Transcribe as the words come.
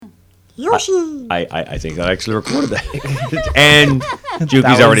Yoshi. I think I actually recorded that. And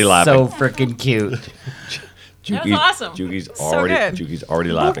Juki's already laughing. So freaking cute. That was awesome. Juki's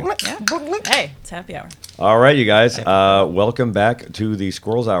already laughing. Yeah. Hey, it's happy hour. All right, you guys. Welcome back to the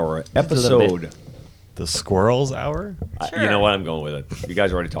Squirrels Hour episode. The Squirrels Hour? Sure. You know what? I'm going with it. You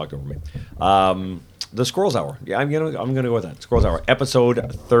guys already talked over me. The Squirrels Hour. Yeah, I'm gonna go with that. Squirrels Hour,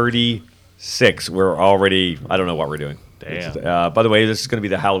 episode 36. We're already. I don't know what we're doing. Damn. By the way, this is going to be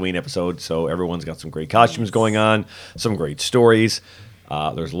the Halloween episode, so everyone's got some great costumes going on, some great stories.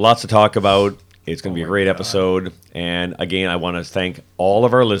 There's lots to talk about. It's going to be a great episode. And again, I want to thank all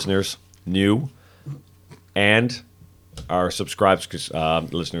of our listeners, new and our subscribed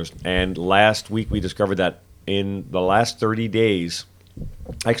listeners. And last week we discovered that in the last 30 days,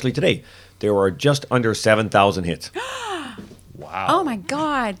 actually today, there were just under 7,000 hits. Wow. Oh my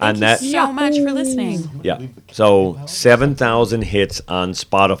God! Thank you so much for listening. Yeah. So 7,000 hits on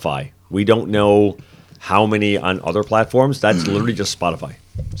Spotify. We don't know how many on other platforms. That's literally just Spotify.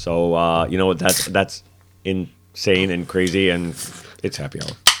 So that's insane and crazy, and it's happy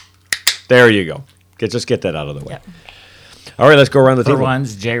hour. There you go. Just get that out of the way. Yep. All right, let's go around the For table.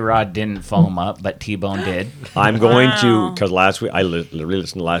 once, J-Rod didn't foam up, but T-Bone did. I'm going to, because last week I literally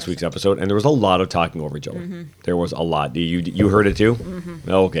listened to last week's episode, and there was a lot of talking over each other. Mm-hmm. There was a lot. You heard it too?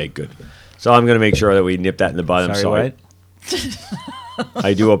 Mm-hmm. Okay, good. So I'm going to make sure that we nip that in the bud. I'm sorry.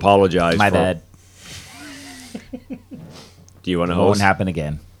 I do apologize. My bad. Do you want to Won't host? happen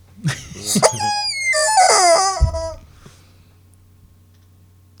again.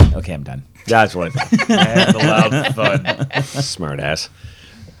 Okay, I'm done. That's what I thought. And the loud thud. Smart ass.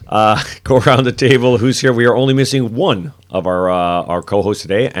 Go around the table. Who's here? We are only missing one of our co-hosts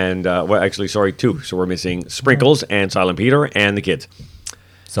today, and two. So we're missing Sprinkles and Silent Peter and the kids.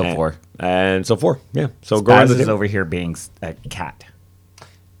 So four. And so four. Yeah. So go around Spaz the is table. over here being a cat.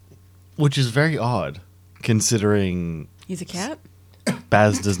 Which is very odd, considering He's a cat.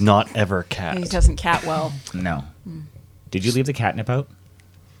 Baz does not ever cat. He doesn't cat well. No. Did you leave the catnip out?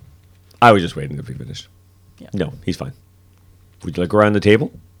 I was just waiting to be finished. Yeah. No, he's fine. Would you like to go around the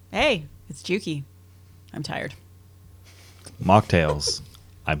table? Hey, it's Juki. I'm tired. Mocktails,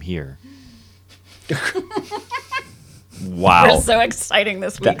 I'm here. Wow. We're so exciting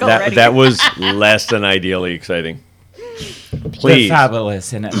this week already. That was less than ideally exciting. Please. The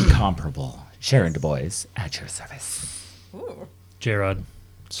fabulous and incomparable Sharon Du Bois at your service. Ooh. J-Rod,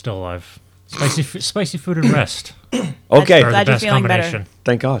 still alive. Spicy food and rest Okay. are the Glad you're best feeling better. combination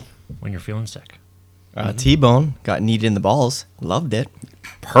Thank God. when you're feeling sick. T-Bone got kneed in the balls. Loved it.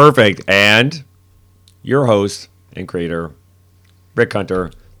 Perfect. And your host and creator, Rick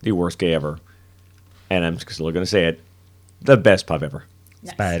Hunter, the worst gay ever. And I'm still going to say it, the best pup ever.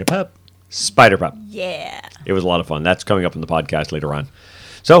 Nice. Spider Pup. Spider Pup. Yeah. It was a lot of fun. That's coming up in the podcast later on.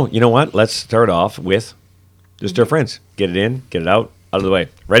 So, you know what? Let's start off with just our friends. Get it in, get it out of the way.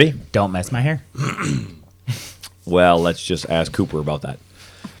 Ready? Don't mess my hair. Well, let's just ask Cooper about that.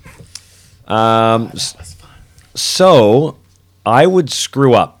 So, I would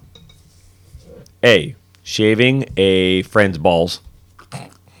screw up. A, shaving a friend's balls.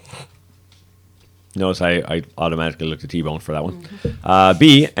 Notice I automatically looked at T-Bone for that one.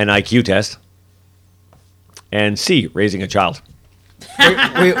 B, an IQ test. And C, raising a child.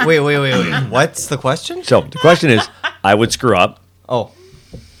 Wait. What's the question? So, the question is, I would screw up. Oh,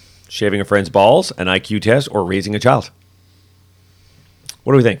 Shaving a friend's balls, an IQ test, or raising a child.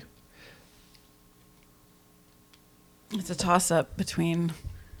 What do we think? It's a toss-up between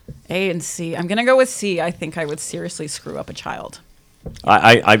A and C. I'm going to go with C. I think I would seriously screw up a child.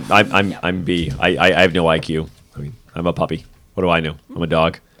 I'm B. I have no IQ. I mean, I'm a puppy. What do I know? I'm a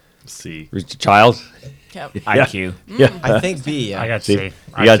dog. C. Raised a child. Yep. IQ. Yeah. I think B. Yeah. I got See? C.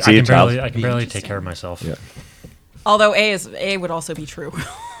 You got C, I child. can barely take care of myself. Yeah. Although A would also be true.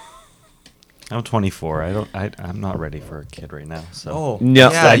 I'm 24. I'm not ready for a kid right now. So. Oh,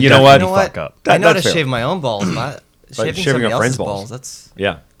 No, yeah, you know what? definitely fuck up. I know how to That's fair. shave my own balls, but shaving shaving somebody a friend's else's balls. That's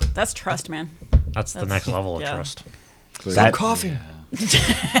Yeah. That's trust, man. That's the next level of yeah. trust. That, coughing.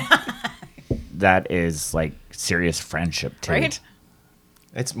 that is like serious friendship too. Right?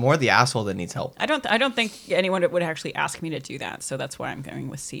 It's more the asshole that needs help. I don't think anyone would actually ask me to do that, so that's why I'm going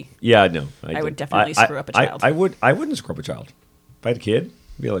with C. Yeah, no. I would definitely screw up a child. I wouldn't screw up a child. If I had a kid,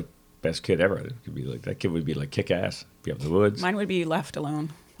 it'd be like best kid ever. It could be like that kid would be like kick ass. Be up in the woods. Mine would be left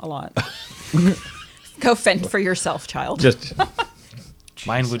alone a lot. Go fend for yourself, child. Just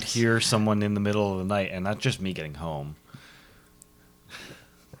Mine would hear someone in the middle of the night, and not just me getting home.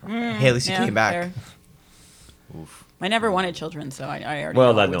 Hey, at least you came back. fair. Oof. I never wanted children, so I already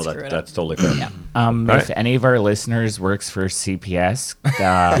Well, know I that would no, screw it up. that's totally fair. Yeah. All If right. any of our listeners works for CPS,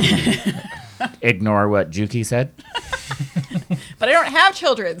 ignore what Juki said. But I don't have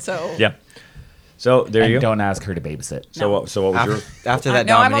children, so Yeah. So there And you go. don't ask her to babysit. So what was yours? After that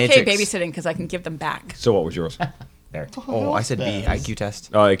no, I'm okay dominatrix. babysitting because I can give them back. So what was yours? There. Oh, I said B, IQ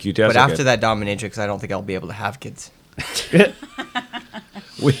test. Oh, IQ test. But okay. after that dominatrix, I don't think I'll be able to have kids.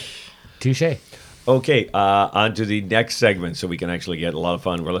 Touche. Okay, on to the next segment so we can actually get a lot of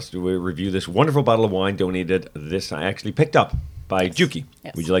fun. Well, let's review this wonderful bottle of wine donated. This I actually picked up by Juki.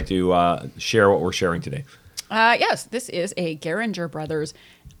 Yes. Would you like to share what we're sharing today? Yes, this is a Geringer Brothers.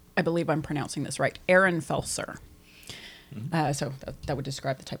 I believe I'm pronouncing this right. Ehrenfelser. So that would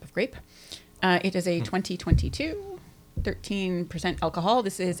describe the type of grape. It is a 2022, 13% alcohol.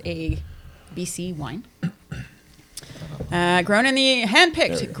 This is a BC wine. Grown in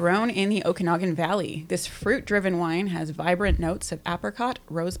the Okanagan Valley. This fruit-driven wine has vibrant notes of apricot,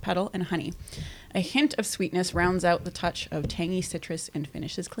 rose petal, and honey. A hint of sweetness rounds out the touch of tangy citrus and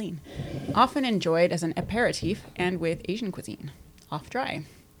finishes clean. Often enjoyed as an aperitif and with Asian cuisine. Off dry.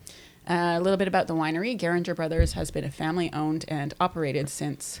 A little bit about the winery. Geringer Brothers has been a family-owned and operated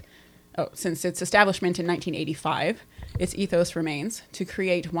since its establishment in 1985. Its ethos remains to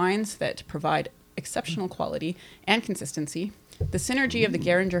create wines that provide exceptional quality and consistency. The synergy of the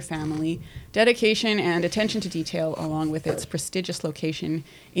Geringer family, dedication and attention to detail, along with its prestigious location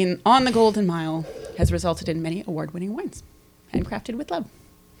on the Golden Mile, has resulted in many award-winning wines, handcrafted with love. So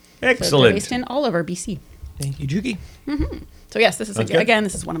they're Excellent. based in Oliver, BC. Thank you, Juki. So yes, this is Sounds good. again,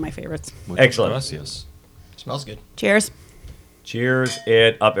 this is one of my favorites. Excellent. Gracias. Smells good. Cheers. Cheers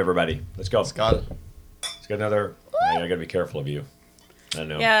it up, everybody. Let's go. Got it. Let's get another. I got to be careful of you. I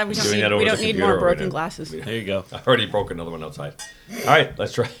know. Yeah, we I'm don't doing need, that over we the don't need computer more right broken now. glasses. There you go. I already broke another one outside. All right,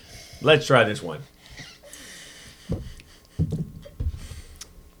 let's try. Let's try this one.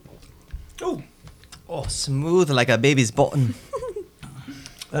 Oh, Oh, smooth like a baby's button.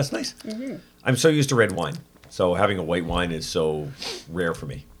 that's nice. I'm so used to red wine, so having a white wine is so rare for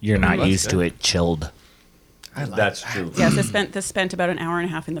me. You're not That's used to it chilled. I like That's that. true. Yes, this spent about an hour and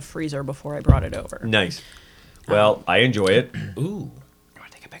a half in the freezer before I brought it over. Nice. Well, I enjoy it. Ooh, I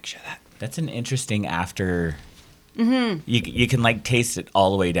want to take a picture of that. that's an interesting after. You can like taste it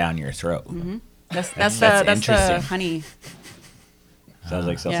all the way down your throat. That's That's the interesting. honey. Sounds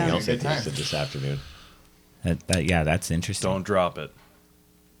like something Yeah. else I tasted this afternoon. Yeah, that's interesting. Don't drop it.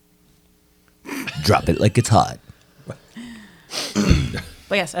 drop it like it's hot.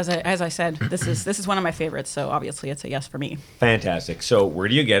 But yes, as I said, this is one of my favorites. So obviously, it's a yes for me. Fantastic. So, where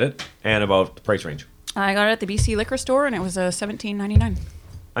do you get it, and about the price range? I got it at the BC liquor store, and it was $17.99.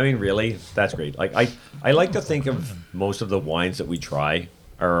 I mean, really, that's great. Like I like to think of most of the wines that we try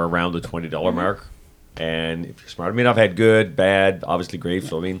are around the $20 mark. And if you're smart, I mean, I've had good, bad, obviously great.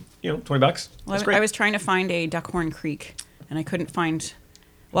 So I mean, $20. Well, That's great. I was trying to find a Duckhorn Creek, and I couldn't find.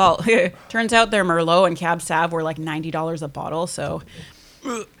 Well, turns out their Merlot and Cab Sav were like $90 a bottle, so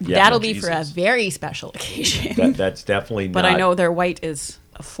Yeah, that'll no, be for a Jesus. very special occasion. That's definitely not. But I know their white is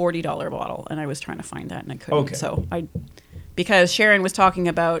a $40 bottle, and I was trying to find that, and I couldn't. Okay. So because Sharon was talking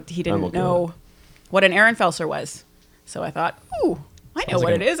about he didn't okay know what an Ehrenfelser was, so I thought, ooh, I know Sounds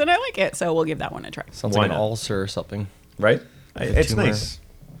what like it is, and I like it, so we'll give that one a try. Sounds Why like an not? ulcer or something. right? It's tumor. nice.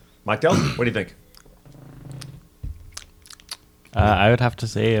 Mike Dell, what do you think? I would have to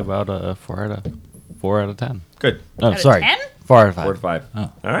say about a 4 out of 10. Good. No, Out of sorry. 10? 4 out of 5. 4 to 5. Oh,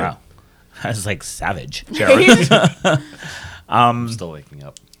 All right. wow. I was like savage. I'm still waking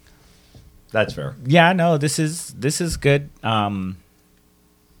up. That's fair. Yeah, no, this is good.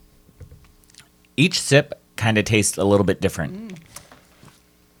 Each sip kind of tastes a little bit different.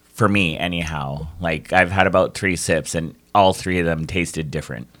 For me, anyhow. Like I've had about 3 sips and all 3 of them tasted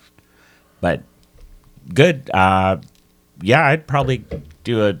different. But good. Yeah, I'd probably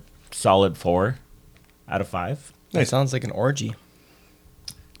do a solid 4 out of 5. It sounds like an orgy.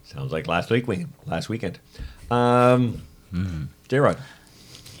 Sounds like last weekend. J-Rod.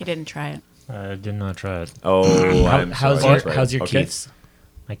 He didn't try it. I did not try it. Oh, I'm how's sorry. your That's right. how's your Okay. Keith's?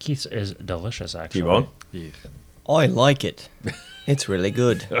 My Keith's is delicious, actually. T-Bone? I like it. It's really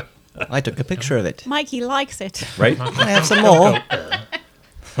good. I took a picture of it. Mikey likes it. Right? I have some more.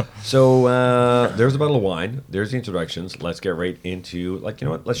 So there's a bottle of wine. There's the introductions. Let's get right into,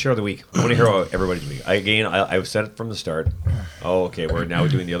 what? Let's share the week. I want to hear how everybody's week. I've said it from the start. Oh, okay. We're now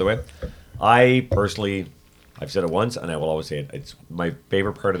doing the other way. I personally, I've said it once, and I will always say it. It's my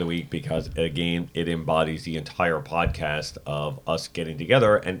favorite part of the week because, again, it embodies the entire podcast of us getting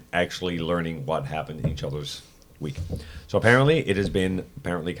together and actually learning what happened in each other's week. So apparently it has been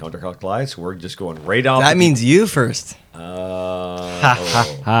counterclockwise. So we're just going right off. That means you first.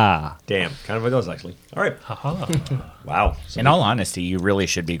 Ah. Damn, kind of it does actually. All right. Wow. In all honesty, you really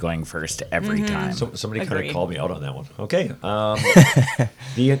should be going first every time. Somebody kind of Agreed. called me out on that one. Okay.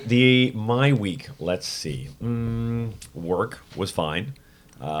 My week. Let's see. Work was fine.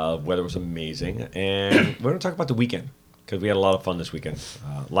 Weather was amazing, and we're going to talk about the weekend because we had a lot of fun this weekend.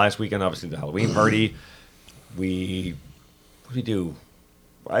 Last weekend, obviously, the Halloween party. What did we do?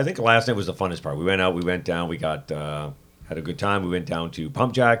 I think last night was the funnest part. We went out, we went down, we got had a good time. We went down to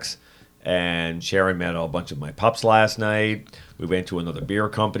Pump Jacks, and Sharon met a bunch of my pups last night. We went to another beer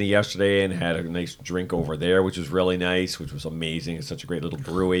company yesterday and had a nice drink over there, which was really nice, which was amazing. It's such a great little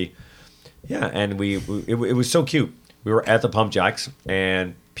brewery. Yeah, and it was so cute. We were at the Pump Jacks,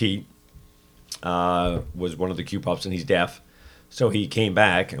 and Pete was one of the cute pups, and he's deaf. So he came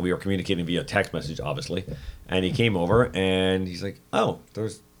back, and we were communicating via text message, obviously. And he came over, and he's like, "Oh,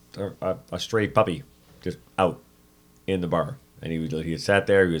 there's a stray puppy just out in the bar." And he sat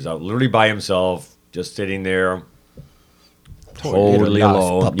there. He was out literally by himself, just sitting there, totally lost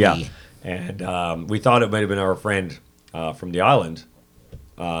alone. puppy. Yeah. And we thought it might have been our friend from the island,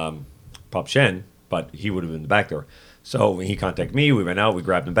 Pop Shen, but he would have been back there. So he contacted me. We went out. We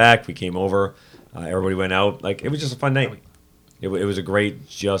grabbed him back. We came over. Everybody went out. Like, it was just a fun night. It was a great,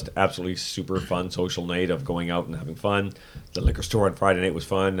 just absolutely super fun social night of going out and having fun. The liquor store on Friday night was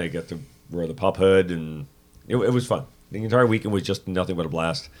fun. I got to wear the pup hood, and it was fun. The entire weekend was just nothing but a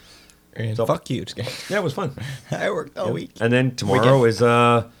blast. And So- fuck you. Just kidding. Yeah, it was fun. I worked all week. And then tomorrow is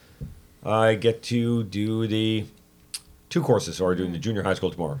I get to do the 2 courses, so we're doing the junior high school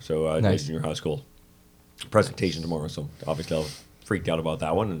tomorrow. So Nice. junior high school presentation tomorrow. So obviously I was freaked out about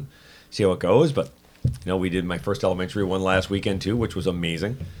that one and see how it goes. But we did my first elementary one last weekend too, which was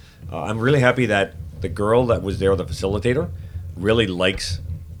amazing. I'm really happy that the girl that was there, the facilitator, really likes.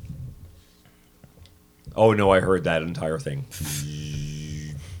 Oh no, I heard that entire thing.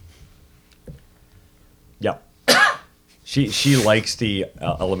 Yeah. She likes the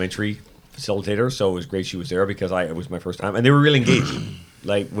elementary facilitator, so it was great she was there because it was my first time, and they were really engaged.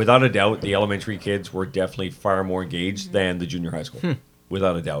 Like, without a doubt, the elementary kids were definitely far more engaged than the junior high school,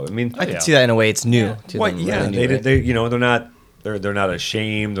 without a doubt. I mean, I can see that in a way. It's new. To well, them, yeah, really new, right? they're not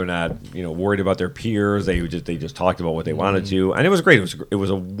ashamed. They're not worried about their peers. They just talked about what they wanted to, and it was great. It was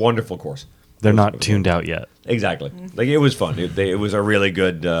a wonderful course. They're It was- not it was tuned out yet. Exactly. Like, it was fun. It was a really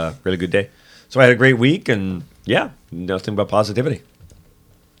good day. So I had a great week, and yeah, nothing but positivity.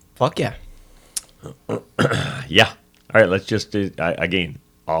 Fuck yeah. Yeah. All right, let's just do, again,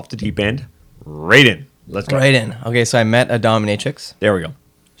 off the deep end, right in. Let's go. Right in. Okay, so I met a dominatrix. There we go.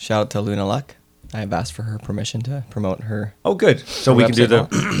 Shout out to Luna Luck. I have asked for her permission to promote her. Oh, good. So Her we can do website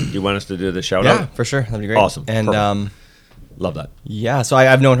do you want us to do the shout Yeah, out? for sure. That'd be great. Awesome. And Perfect. Love that. yeah, so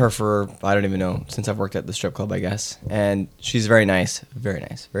I've known her for, I don't even know, since I've worked at the strip club, I guess. And she's very nice,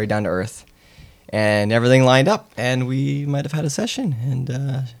 very down to earth. And everything lined up, and we might have had a session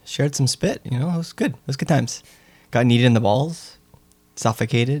and shared some spit. It was good. It was good times. Got kneed in the balls,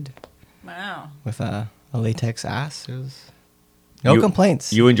 suffocated Wow. with a latex ass. It was no You-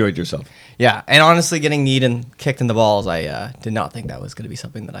 complaints. You enjoyed yourself. Yeah, and honestly, getting kneed and kicked in the balls, I did not think that was going to be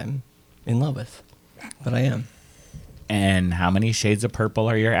something that I'm in love with, but I am. And how many shades of purple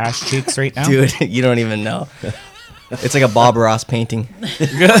are your ass cheeks right now? Dude, you don't even know. It's like a Bob Ross painting.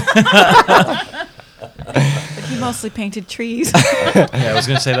 But he mostly painted trees. Yeah, I was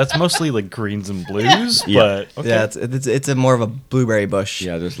gonna say that's mostly like greens and blues, Yeah. but okay. Yeah, it's a more of a blueberry bush.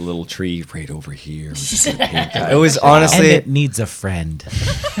 Yeah, there's a little tree right over here. It was And honestly, it needs a friend.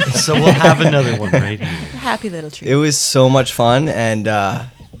 So we'll have another one right here. Happy little tree. it was so much fun, and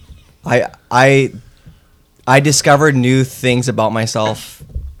I discovered new things about myself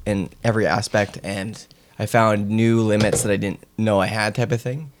in every aspect, and I found new limits that I didn't know I had, type of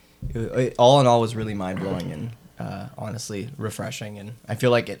thing. All in all, was really mind blowing and honestly refreshing, and I feel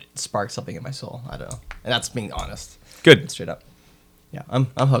like it sparked something in my soul. I don't know, and that's being honest. Good. Straight up. Yeah, I'm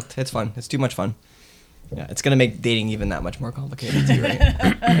hooked. It's fun. It's too much fun. Yeah, it's gonna make dating even that much more complicated too, right?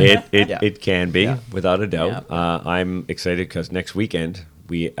 Yeah. It can be, Yeah. without a doubt. Yeah. I'm excited because next weekend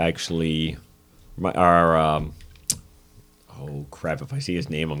we actually oh crap! If I see his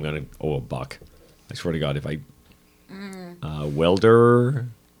name, I'm gonna owe a buck. I swear to God, if I welder.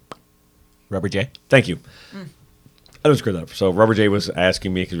 Rubber J. Thank you. I don't screw that up. So Rubber J was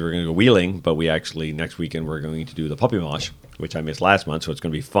asking me because we were going to go wheeling, but we actually next weekend we're going to do the puppy mosh, which I missed last month. So it's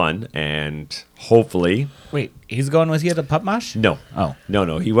going to be fun, and hopefully, Wait, he's going with you to Pup Mosh? no, Oh.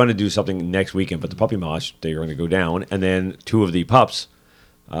 no. He wanted to do something next weekend, but the puppy mosh they're going to go down, and then 2 of the pups.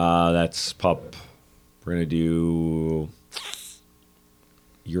 That's pup We're gonna do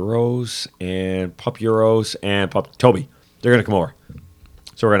Euros and Pup Euros and Pup Toby. They're gonna come over,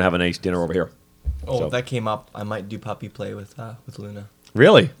 so we're gonna have a nice dinner over here. Oh, So- if that came up, I might do puppy play with Luna.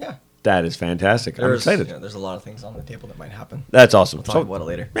 Really? Yeah. That is fantastic. I'm excited. There's a lot of things on the table that might happen. That's awesome. We'll talk about it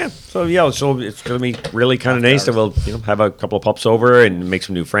later. Yeah. So it's gonna be really kind of nice that we'll have a couple of pups over and make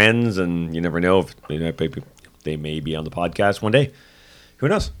some new friends, and you never know if they may be on the podcast one day. Who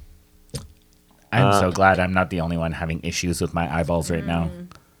knows? I'm so glad I'm not the only one having issues with my eyeballs right now.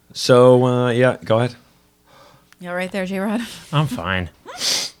 So yeah, go ahead. You all right there, J-Rod? I'm fine.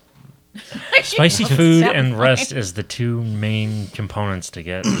 Spicy food and rest is the two main components to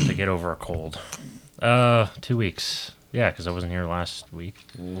get over a cold. 2 weeks. Yeah, because I wasn't here last week.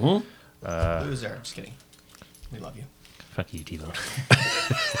 Loser. Just kidding. We love you. Fuck you, T-Bone.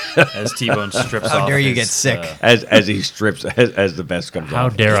 As T-Bone strips off. How dare you his, get sick? As he strips, as the best comes How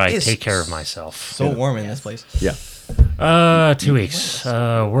off. dare I It is take care of myself? So warm in this place. Yeah. 2 weeks.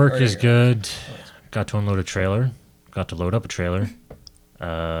 Work is good. Got to unload a trailer. Got to load up a trailer.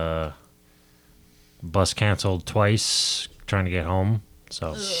 Bus canceled twice trying to get home.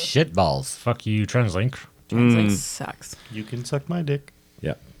 So Shit balls. fuck you, TransLink. Translate sucks. You can suck my dick.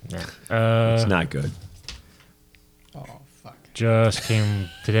 Yeah. Yeah. It's not good. Oh, fuck. Just came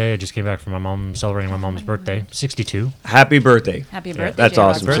today. I just came back from my mom celebrating my mom's birthday, 62. Happy birthday. Happy birthday, That's J-Rod.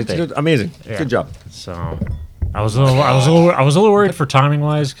 awesome. Birthday. Amazing. Yeah. Good job. So I was a little worried for timing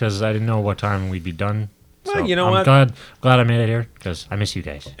wise because I didn't know what time we'd be done. Well, So you know I'm what? glad I made it here because I miss you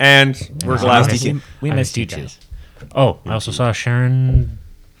guys. And we're glad to miss see you. We I missed miss you you too. guys. Oh, I also saw Sharon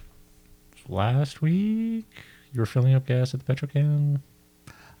last week. You were filling up gas at the Petrocan.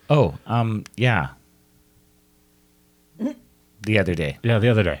 Oh, yeah. The other day. Yeah, the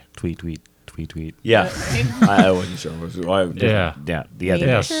other day. Tweet. Yeah. I wasn't sure. Yeah. Yeah, the other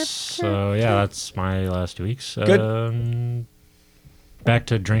Yes. day. So yeah, that's my last 2 weeks. Good. Back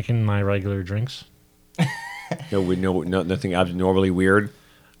to drinking my regular drinks. Nothing abnormally weird.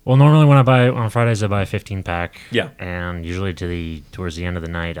 Well, normally when I buy on Fridays, I buy a 15 pack. Yeah. And usually towards the end of the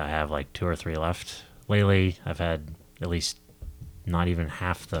night, I have like 2 or 3 left. Lately, I've had at least not even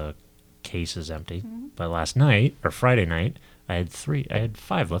half the cases empty. But last night or Friday night, I had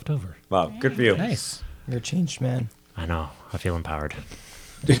 5 left over. Wow. Good for you. Nice. You're a changed man. I know. I feel empowered.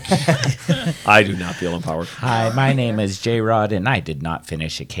 I do not feel empowered. Hi, my name is J Rod, and I did not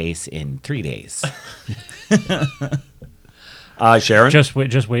finish a case in 3 days. Sharon? Just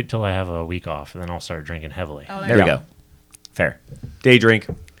wait till I have a week off, and then I'll start drinking heavily. Oh, There we Yeah. go. Fair. Day drink.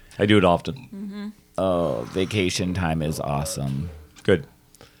 I do it often. Oh, vacation time is awesome. Good.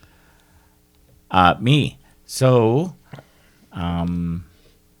 Me. So,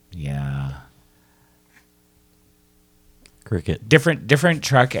 yeah. Cricket. Different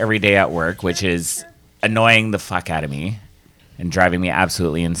truck every day at work, which is annoying the fuck out of me and driving me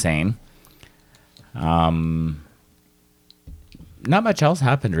absolutely insane. Not much else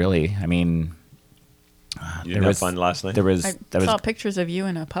happened really. I mean, You didn't have fun last night? There was I that saw was pictures of you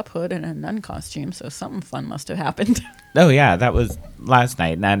in a pup hood and a nun costume, so something fun must have happened. oh yeah, that was last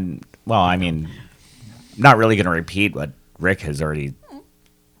night. And then, well, I mean, not really going to repeat what Rick has already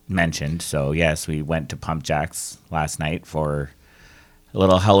mentioned. So yes, we went to Pump Jacks last night for a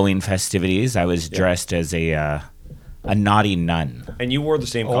little Halloween festivities. I was dressed as a naughty nun. And you wore the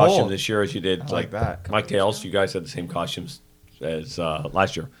same Oh. costume this year as you did. I like that. Mike Tails, you guys had the same costumes as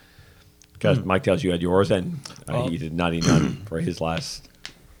last year. Because Mike Tails, you had yours, and he did Naughty Nun for his last.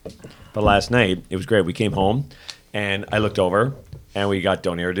 But last night, it was great. We came home, and I looked over, and we got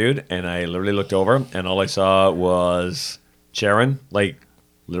Donair Dude, and I literally looked over, and all I saw was Sharon, like,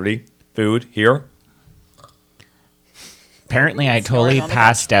 literally, food here. Apparently, I totally on the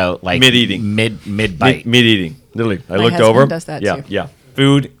passed out like Mid-eating. mid bite. Mid-eating. Literally. I My looked husband over. does that yeah, too. yeah.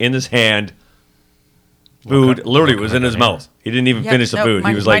 Food in his hand. Food literally was in his mouth. He didn't even Yep, finish the no, food.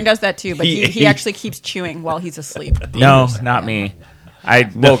 Mine, He was like, mine does that too, but he he- actually keeps chewing while he's asleep. No, not me. I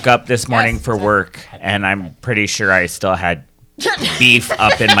woke up this morning Yes. for work, and I'm pretty sure I still had beef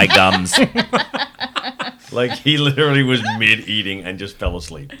up in my gums. like he literally was mid-eating and just fell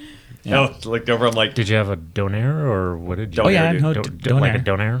asleep. I looked over. I'm like, Did you have a donair or what did you? Donair, yeah, dude. no, Like a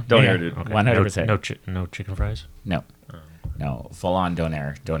donair. donair. Donair, dude. Okay. 100%. No chicken fries. No, full on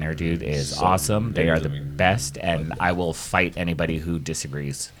donair. Donair dude is awesome. They are the best, and I will fight anybody who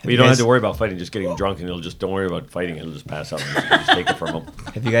disagrees. you don't have to worry about fighting. Just getting drunk, and don't worry about fighting. It'll just pass out. And just take it from him.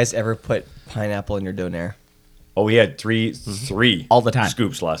 Have you guys ever put pineapple in your donair? Oh, we had three All the time.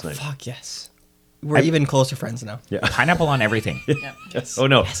 scoops last night. Fuck yes. We're even closer friends now. Yeah. Pineapple on everything. Oh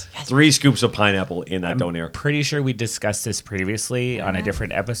no, 3 scoops of pineapple in that donair. Pretty sure we discussed this previously on a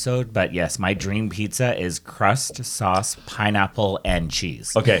different episode, but yes, my dream pizza is crust, sauce, pineapple, and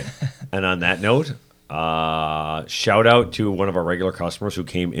cheese. Okay, and on that note, shout out to one of our regular customers who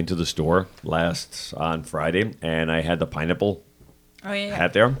came into the store on Friday, and I had the pineapple Oh yeah.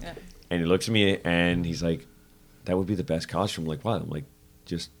 hat there, and he looks at me and he's like, "That would be the best costume." I'm like, what? I'm like,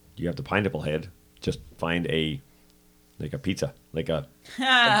 just you have the pineapple head. Just find a pizza, like a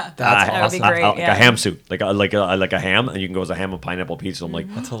That's That would be great. like yeah. a ham suit, like a ham, and you can go as a ham and pineapple pizza. I'm like,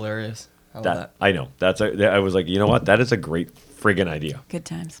 That's hilarious. I love that. that. I know. I was like, you know what? That is a great friggin' idea. Good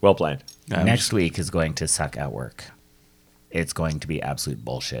times. Well planned. Next week is going to suck at work. It's going to be absolute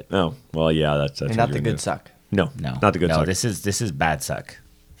bullshit. Oh well, yeah. That's And what not you're the gonna good do. suck. No, No, not the good. No, suck. this is bad suck,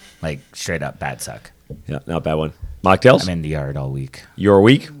 like straight up bad suck. Yeah, not a bad one. Mocktails. I'm in the yard all week. Your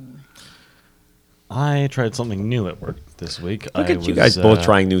week. I tried something new at work this week. Look I at you was, guys both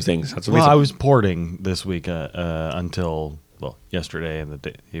trying new things. That's Well, I amazing. was porting this week until yesterday and the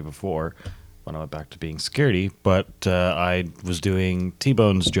day before when I went back to being scaredy. But I was doing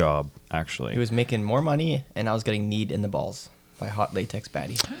T-Bone's job actually. He was making more money, and I was getting kneed in the balls by hot latex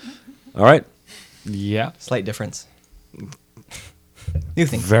baddie. All right. Yeah, Slight difference. New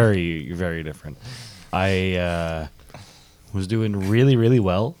thing. very very different. I was doing really really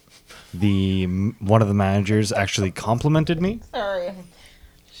well. One of the managers actually complimented me. Sorry.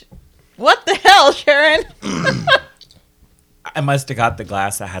 What the hell, Sharon? I must have got the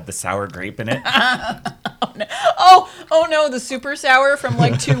glass that had the sour grape in it. Oh no, the super sour from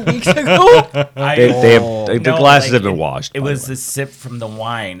like 2 weeks ago. The No, glasses like, have been washed. It by the was way. the sip from the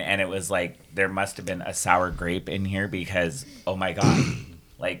wine, and it was like there must have been a sour grape in here because oh my god,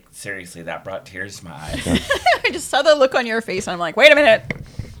 like seriously, that brought tears to my eyes. I just saw the look on your face, and I'm like, wait a minute.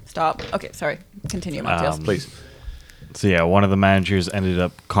 Stop. Okay, sorry. Continue, Mocktails. Please. So yeah, one of the managers ended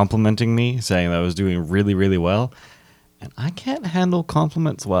up complimenting me, saying that I was doing really really well, and I can't handle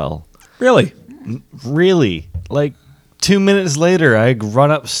compliments well. Really? Really, like 2 minutes later, I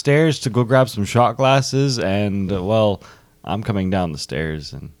run upstairs to go grab some shot glasses, and I'm coming down the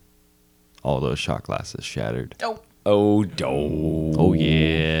stairs, and all those shot glasses shattered. Oh. Oh, do. Oh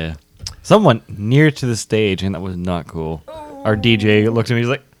yeah, someone near to the stage, and that was not cool. Our DJ looked at me, he's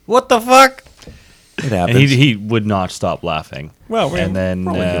like, "What the fuck?" It And happens. he would not stop laughing. Well, and then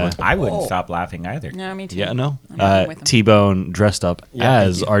I wouldn't stop laughing either. No, me too. yeah, no, I'm with him. T-Bone dressed up Yeah,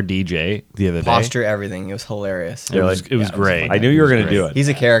 as thank you. our DJ the other day. Posture, everything. It was hilarious. It was Yeah, great. I knew you were going to Great. do it. He's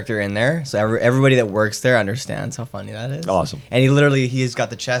a character in there, so everybody that works there understands how funny that is. Awesome. And he's got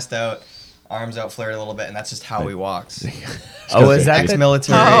the chest out, arms out, flared a little bit, and that's just how he walks. Oh, is that the,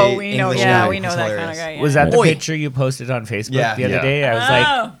 Ex-military. Oh, we know. English Yeah, guy. we know It's that hilarious. kind of guy. Yeah. was that the Oi. picture you posted on Facebook Yeah. the other Yeah. day? I was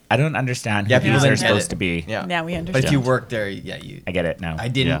Oh. like, I don't understand who Yeah, people these are didn't get supposed it. to be. Yeah. Now we But understand. if you work there, yeah, you. I get it now. I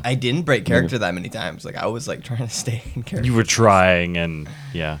didn't. Yeah. I didn't break character that many times. Like I was like trying to stay in character. You were trying, and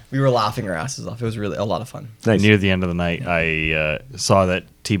yeah. We were laughing our asses off. It was really a lot of fun. Nice. Near the end of the night, I saw that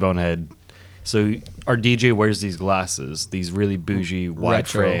T-Bone had. So our DJ wears these glasses, these really bougie wide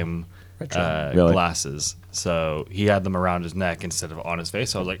Retro. frame Really? glasses. So he had them around his neck instead of on his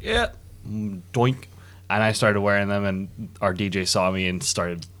face. So I was like, yeah, doink. And I started wearing them, and our DJ saw me and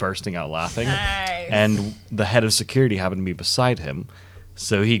started bursting out laughing. Nice. And the head of security happened to be beside him.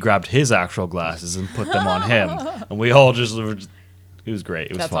 So he grabbed his actual glasses and put them on him. And we all just it was great.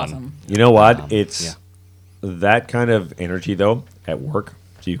 It was That's fun. awesome. You know what? It's yeah. that kind of energy, though, at work,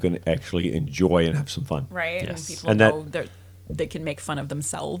 so you can actually enjoy and have some fun. Right? Yes. And people And that- know they can make fun of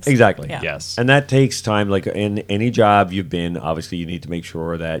themselves. Exactly. Yeah. Yes. And that takes time. Like in any job you've been, obviously you need to make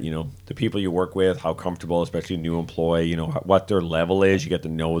sure that, the people you work with, how comfortable, especially a new employee, what their level is. You get to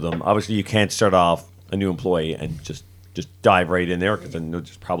know them. Obviously you can't start off a new employee and just dive right in there because then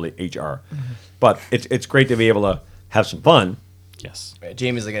there's probably HR. But it's great to be able to have some fun. Yes.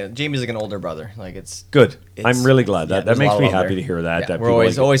 Jamie's like an older brother. Like it's Good. It's- I'm really glad. yeah, That there's a makes lot of me love happy there. to hear that. Yeah, that we're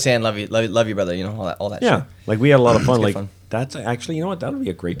people always saying love you, brother. You know all that. Yeah, Shit. like we had a lot of fun. good Like fun. that's actually, you know what? That would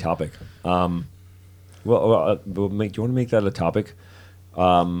be a great topic. Do you want to make that a topic?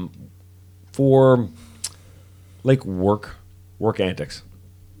 For like work antics.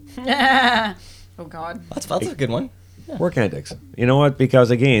 Oh God. That's a good one. Work antics. You know what?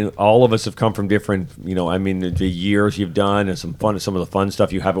 Because again, all of us have come from different. The years you've done and some of the fun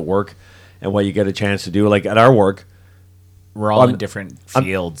stuff you have at work, and what you get a chance to do. Like at our work, We're all I'm- in different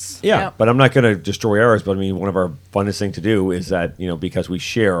fields. yeah, Yep. but I'm not going to destroy ours. But I mean, one of our funnest thing to do is that, because we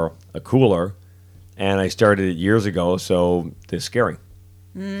share a cooler, and I started it years ago, so it's scary.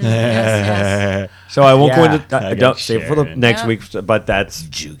 Yes. So I won't go Yeah, into. I I got don't save it for the Sharon. next Yeah. week, but that's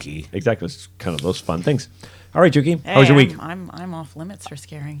Jukey. exactly it's kind of those fun things. All right, Juki, how was your week? I'm off limits for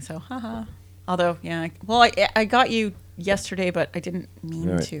scaring. So haha. Although I got you yesterday, but I didn't mean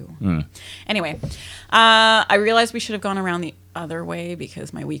All right. to. Anyway, I realized we should have gone around the other way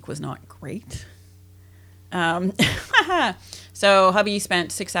because my week was not great. So hubby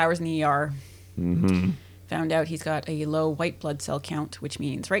spent 6 hours in the ER. Found out he's got a low white blood cell count, which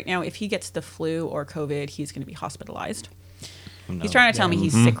means right now if he gets the flu or COVID, he's going to be hospitalized. He's trying to tell me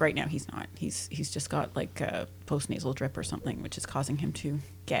he's sick right now. He's not. He's just got like a postnasal drip or something, which is causing him to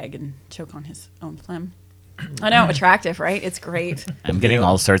gag and choke on his own phlegm. I know, attractive, right? It's great. I'm getting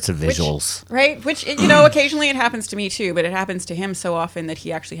all sorts of visuals. Right? Which, occasionally it happens to me too, but it happens to him so often that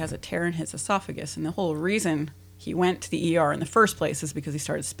he actually has a tear in his esophagus. And the whole reason he went to the ER in the first place is because he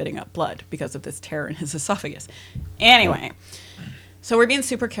started spitting up blood because of this tear in his esophagus. Anyway, so we're being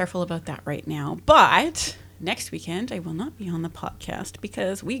super careful about that right now. But next weekend, I will not be on the podcast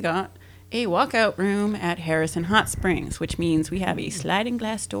because we got a walkout room at Harrison Hot Springs, which means we have a sliding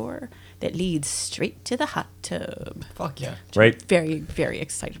glass door that leads straight to the hot tub. Fuck yeah. Right, Very, very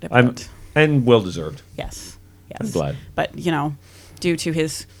excited I'm about. and well deserved. Yes. I'm glad. But, due to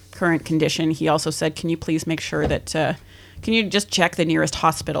his current condition, he also said, can you please make sure that, can you just check the nearest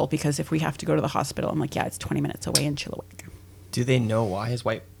hospital? Because if we have to go to the hospital, I'm like, yeah, it's 20 minutes away in Chilliwack. Do they know why his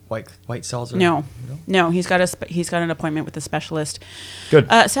white cells are? No, he's got an appointment with a specialist. Good.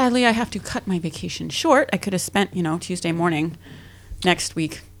 Sadly, I have to cut my vacation short. I could have spent, Tuesday morning next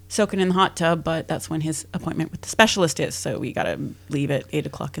week soaking in the hot tub, but that's when his appointment with the specialist is. So we got to leave at 8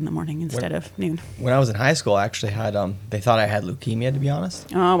 o'clock in the morning instead of noon. When I was in high school, I actually had they thought I had leukemia, to be honest.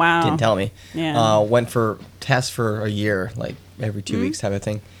 Oh, wow. Didn't tell me. Yeah. Went for tests for a year, like every 2 weeks type of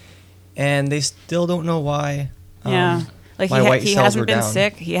thing, and they still don't know why. Yeah. Like my white he cells hasn't were been down.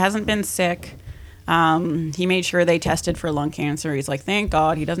 sick. He hasn't been sick. He made sure they tested for lung cancer. He's like, thank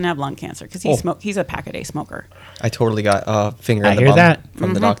God he doesn't have lung cancer because he's a pack-a-day smoker. I totally got a finger I in the hear bum that.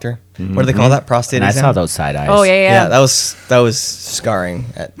 from the doctor. What do they call that? Prostate And I exam? saw those side eyes. Oh, yeah. Yeah, that was scarring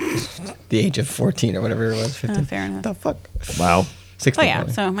at the age of 14 or whatever it was. 15. Fair enough. The fuck? Wow, 16. Oh, yeah.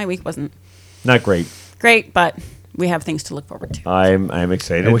 probably. So my week wasn't not great. great, but we have things to look forward to. I'm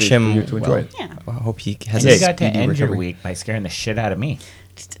excited. I wish for him you to enjoy well. it. Yeah. I hope he has And a you got to speedy end your recovery. week by scaring the shit out of me.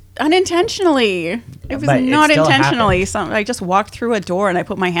 Just unintentionally. It was But it not still intentionally. I just walked through a door and I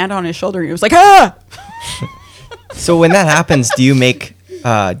put my hand on his shoulder and he was like, ah! So when that happens, do you make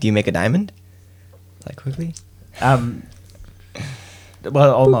a diamond? Like quickly? Well,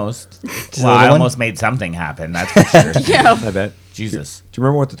 almost. a Well, I little one? almost made something happen. That's for sure. Yeah. I bet. Jesus. Do you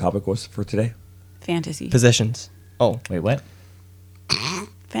remember what the topic was for today? Fantasy. Positions. Oh, Wait, what?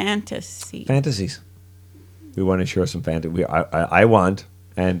 Fantasy. Fantasies. We want to share some fantasy. I want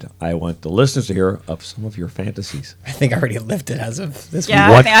the listeners to hear of some of your fantasies. I think I already lived it as of this Yeah,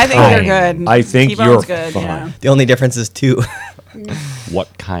 week. What I think kind? you're good. I think T-Bone's you're good. fine. Yeah. The only difference is 2.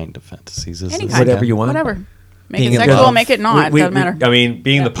 What kind of fantasies is Any this? kind. Whatever you want. Whatever. Make Being it in sexual, love. make it not. Doesn't matter. I mean,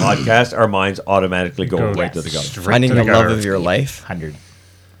 being the podcast, our minds automatically go Go right to the gutter. Finding the love of your life. 100.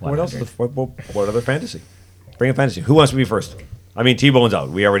 What else? What other fantasy? Bring a fantasy. Who wants to be first? I mean, T-Bone's out.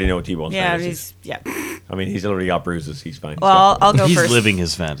 We already know T-Bone's Yeah, fantasies. yeah. I mean, he's already got bruises. He's fine. Well, I'll go He's first. living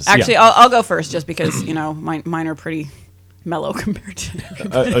his fantasy. Actually, I'll go first just because mine are pretty mellow compared to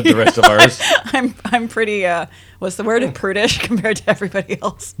The rest of ours. I'm pretty what's the word, prudish compared to everybody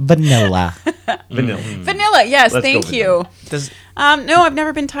else. Vanilla. Vanilla. Vanilla, yes, Let's go thank you. Does No, I've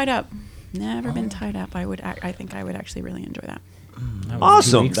never been tied up. Never been tied up. I think I would actually really enjoy that.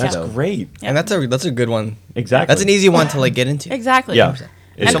 Awesome. weeks That's ago. great. and that's a good one. Exactly. That's an easy one to like get into. Exactly. Yeah.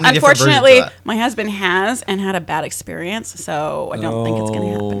 There's And so many different versions of unfortunately, that. my husband has and had a bad experience, so I don't think it's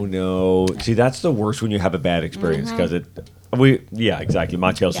going to Oh happen. no! See, that's the worst when you have a bad experience because exactly.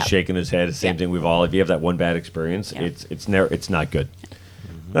 Montiel's Yeah. shaking his head. Same Yeah. thing. We've all. If you have that one bad experience, Yeah. it's not good.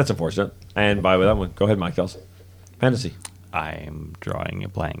 That's unfortunate. And by that one, go ahead, Montiel's fantasy. I'm drawing a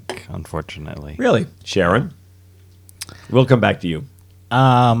blank, unfortunately. Really, Sharon. We'll come back to you.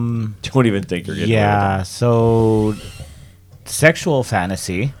 Don't even think you're getting. Yeah, so sexual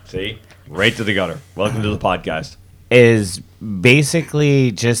fantasy See, right to the gutter. Welcome to the podcast. is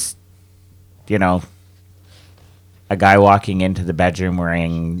basically just, a guy walking into the bedroom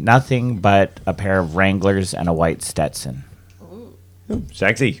wearing nothing but a pair of Wranglers and a white Stetson.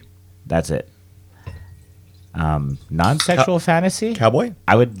 Sexy. That's it. Non-sexual fantasy? Cowboy?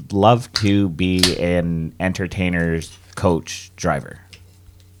 I would love to be an entertainer's coach driver.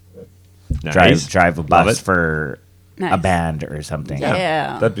 Nice. Drive a Love bus it. for a Nice. band or something.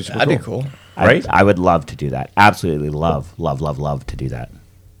 Yeah. That'd be super That'd be cool. Right? I would love to do that. Absolutely love to do that.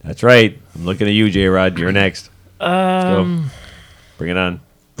 That's right. I'm looking at you, J-Rod. You're next. Let's go. Bring it on.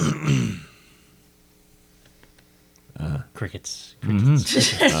 Crickets.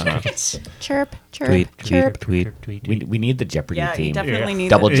 Chirp, chirp, Tweet, chirp. tweet. We need the Jeopardy Yeah, you theme. definitely need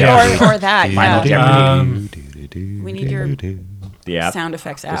Double the, Jeopardy. or that. Final Yeah. Jeopardy. We need your The app. sound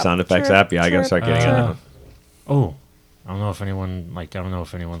effects The app. sound effects Chirp, app. Yeah, I got to chirp, start getting chirp. on that. Oh, I don't know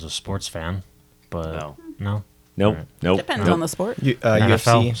if anyone's a sports fan, but no. Nope. Nope. Depends nope. on the sport.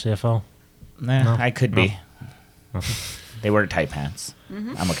 NFL, UFC. CFL. Nah, No. I could be. They wear tight pants.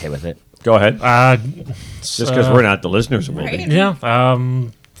 I'm okay with it. Go ahead. Just Just because we're not, the listeners will Right. be. Yeah.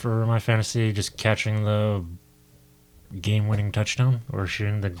 For my fantasy, just catching the game-winning touchdown or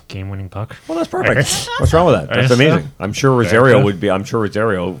shooting the game-winning puck. Well, that's perfect. What's wrong with that? That's Yes, sir. amazing. I'm sure Rosario would be. I'm sure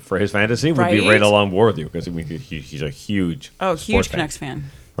Rosario for his fantasy would be Right? right along board with you because he's a huge. Oh, sports huge fan. Canucks fan.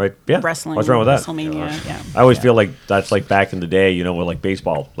 Right? Yeah. Wrestling. What's wrong with that? WrestleMania. Yeah. I always feel like that's like back in the day, you know, with like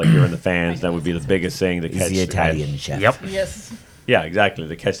baseball, like you're in the fans. That would be the biggest thing to He's catch. the Italian chef. Yep. Yes. Yeah, exactly.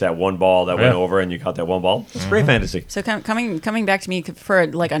 To catch that one ball that went Yeah. over and you caught that one ball. It's great fantasy. So coming back to me for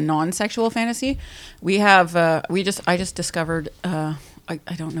like a non-sexual fantasy, we have I just discovered I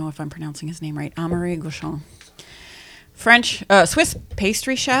don't know if I'm pronouncing his name right, Amaury Gauchon, Swiss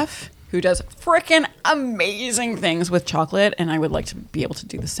pastry chef who does freaking amazing things with chocolate, and I would like to be able to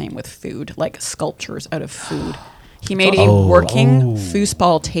do the same with food, like sculptures out of food. He made a working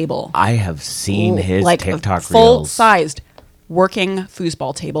foosball table. I have seen his like TikTok a full reels. sized working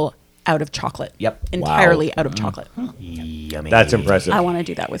foosball table out of chocolate. Yep. Entirely out of chocolate. Yummy. That's impressive. I want to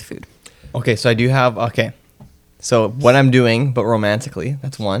do that with food. Okay, so I do have. Okay, so what I'm doing, but romantically,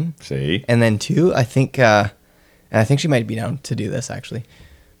 that's one. See? And then two, I think, and I think she might be down to do this actually,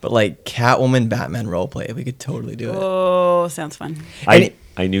 but like Catwoman, Batman roleplay, we could totally do it. Oh, sounds fun.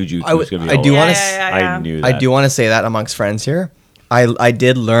 I knew you I was going to be I all do over want it. to. I knew that. I do want to say that amongst friends here, I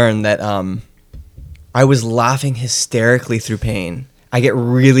did learn that I was laughing hysterically through pain. I get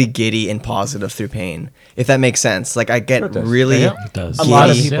really giddy and positive through pain, if that makes sense. Like I get it does. really. Yeah, it does. A lot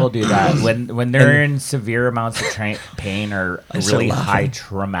of giddy. people do that when they're in severe amounts of pain or start really high laughing.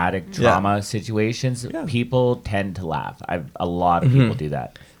 traumatic trauma situations. Yeah. People tend to laugh. A lot of people do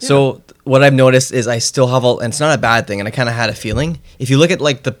that. So what I've noticed is I still have all, and it's not a bad thing. And I kind of had a feeling. If you look at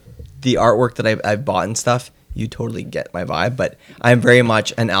like the artwork that I've bought and stuff, you totally get my vibe. But I'm very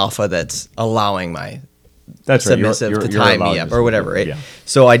much an alpha that's allowing my That's right. submissive to you're tie allowed me up to or whatever, right? Yeah.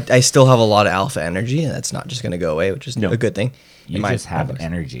 So I still have a lot of alpha energy, and that's not just going to go away, which is No. a good thing. You in my just have books.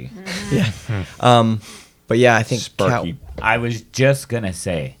 energy. But yeah, I think Sparky. I was just gonna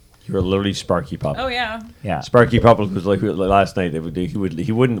say, You were literally Sparky Pup. Oh yeah. yeah. Sparky Pup was like last night.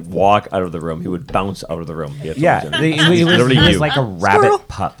 He wouldn't walk out of the room. He would bounce out of the room. Yeah, he was literally you. like a rabbit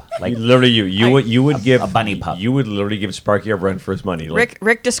pup. Like Literally you would give a bunny pup. You would literally give Sparky a run for his money. Like,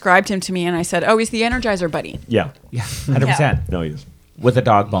 Rick described him to me, and I said, "Oh, he's the Energizer Buddy." Yeah. yeah, 100%. No, he is. With a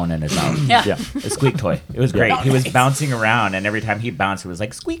dog bone in his mouth. Yeah. Yeah. A squeak toy. It was great. Yeah. He was bouncing around, and every time he bounced, it was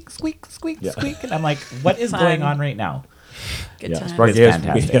like squeak, squeak, squeak, Yeah. squeak. And I'm like, what is Fun. going on right now? Good Yeah. time. Sparky It's has,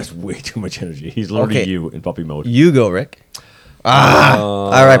 fantastic. he has way too much energy. He's literally Okay. you in puppy mode. You go, Rick. All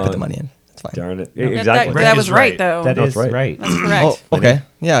right, put the money in. That's fine. Darn it. That- Exactly. That, was is right, right. though. That That's is right. right. That's correct. Oh, okay.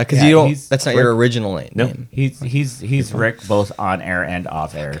 Yeah, because Yeah, you don't. he's- That's not your original No. name. He's Rick both on air and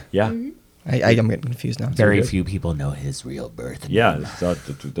off air. Yeah. Mm-hmm. I'm getting confused now. Very good. few people know his real birth. Yeah. That's,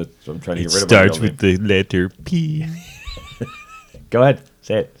 I'm trying to It get rid of starts my real with the letter P. Go ahead.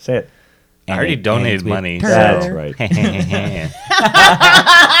 Say it. Say it. I already it donated ends with money. tur. That's right.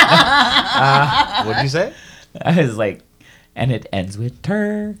 What'd you say? I was like, and it ends with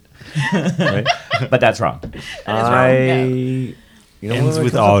tur. Right? But that's wrong. That is wrong, yeah. You know Ends what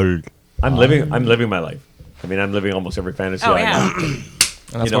with it comes up? all. I'm living my life. I mean, I'm living almost every fantasy. Oh I yeah. know.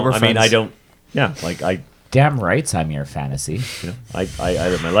 That's You know, why we're I mean, friends. I don't. Yeah, like I Damn rights, I'm your fantasy. You know, I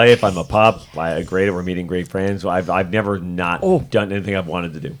live my life. I'm a pup. We're meeting great friends. I've never not done anything I've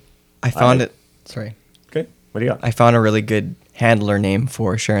wanted to do. I found it. Sorry. Okay, what do you got? I found a really good handler name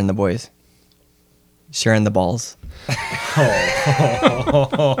for sharing the boys. Sharing the balls.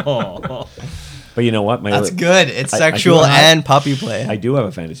 But you know what? That's good. It's I sexual do have- and puppy play. I do have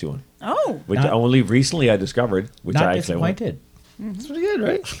a fantasy one, Oh. which Not- only recently I discovered. Which Not I actually want. disappointed. That's pretty good,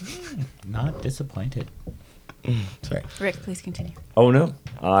 right? Not disappointed. Sorry. Rick, please continue. Oh no!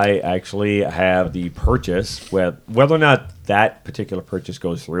 I actually have the purchase. Whether or not that particular purchase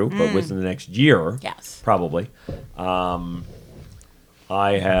goes through, but within the next year, Yes. probably. I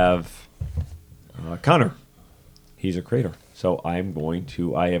have Connor. He's a creator, so I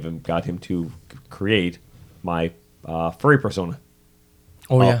haven't got him to create my furry persona.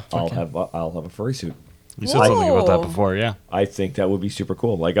 Oh, yeah. I'll Okay. have a furry suit. You said something about that Whoa. before, yeah. I think that would be super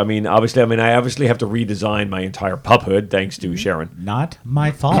cool. Like, I mean, obviously, I obviously have to redesign my entire pup hood thanks to Sharon. Not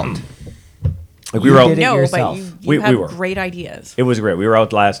my fault. Like, we You were out. did it No, yourself. but you We have were. great ideas. It was great. We were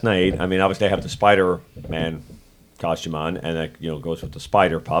out last night. I mean, obviously, I have the Spider-Man costume on, and that goes with the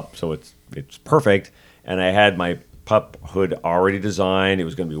spider pup, so it's perfect. And I had my pup hood already designed. It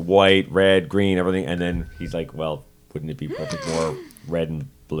was going to be white, red, green, everything. And then he's like, "Well, wouldn't it be perfect more red and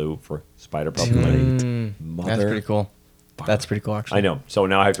blue for spider pup?" I'm like, That's pretty cool. That's pretty cool, actually. I know. So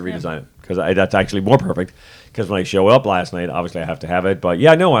now I have to redesign it because that's actually more perfect. Because when I show up last night, obviously I have to have it. But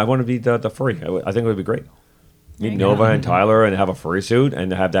yeah, no, I want to be the furry. I think it would be great. Meet Nova and Tyler and have a furry suit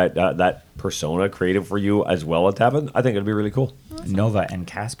and have that persona created for you as well as having. I think it'd be really cool. Nova and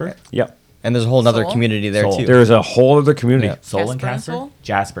Casper. Yep. And there's a whole other Soul? community there, Soul. too. There is a whole other community. Yeah. Soul and Casper and Casper. Soul?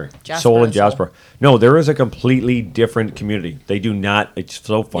 Jasper. Soul and Soul. Jasper. No, there is a completely different community. They do not. It's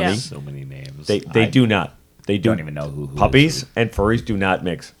so funny. Yeah. So many names. They I do not. They don't even know who puppies is and furries do not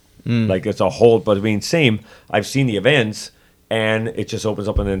mix. Like it's a whole. But I mean, same. I've seen the events, and it just opens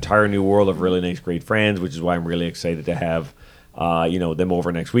up an entire new world of really nice, great friends. Which is why I'm really excited to have, them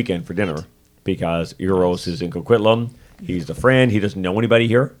over next weekend for dinner because Eros is in Coquitlam. He's the friend. He doesn't know anybody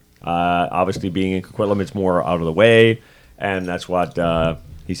here. Obviously, being in Coquitlam, it's more out of the way, and that's what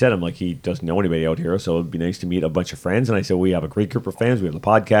he said. I'm like, he doesn't know anybody out here, so it'd be nice to meet a bunch of friends. And I said, we have a great group of fans. We have the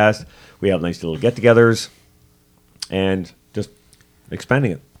podcast. We have nice little get-togethers, and just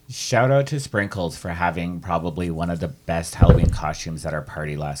expanding it. Shout out to Sprinkles for having probably one of the best Halloween costumes at our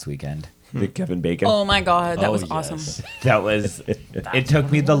party last weekend. The Kevin Bacon. Oh my god, that was yes. awesome. That was. It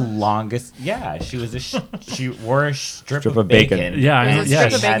took me the longest. Yeah, she was she wore a strip of bacon. Yeah, It was a yes.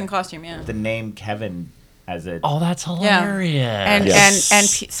 strip of Had bacon costume, yeah. The name Kevin as a. Oh, that's Yeah. hilarious. And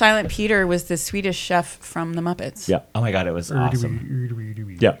Yes. Silent Peter was the Swedish chef from the Muppets. Yeah, Oh my god, it was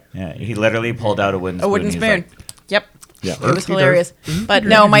awesome. yeah. Yeah, he literally pulled out a wooden spoon. A wooden He's spoon. like, Yep. Yeah. It was hilarious. But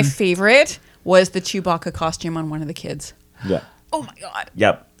no, my favorite was the Chewbacca costume on one of the kids. Yeah. Oh my god.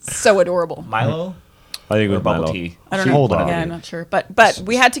 Yep. So adorable. Milo I think it or was bubble Milo. tea. I don't know. Hold on. Yeah, I'm not sure. But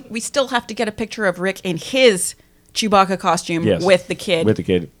we still have to get a picture of Rick in his Chewbacca costume Yes. with the kid. With the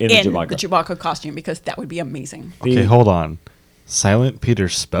kid in the Chewbacca. costume because that would be amazing. Okay, hold on. Silent Peter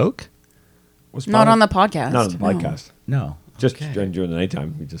spoke? Was Not Milo- on the podcast. Not on the no. podcast. No. Just during the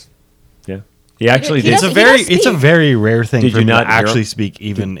nighttime. We just, yeah. He actually He did. does- It's a very rare thing Did for you him to not hear- actually speak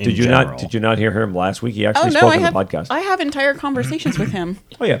even in Did you general. not? Did you not hear him last week? He Oh actually no, spoke I on have the podcast. I have entire conversations with him.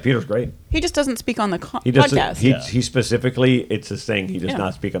 Oh yeah, Peter's great. He just doesn't speak on the He does. podcast. He specifically, it's his thing. He does Yeah.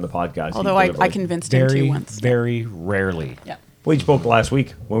 not speak on the podcast. He Although I deliberately- convinced him to Very, once. very rarely. Yeah. Well, he spoke last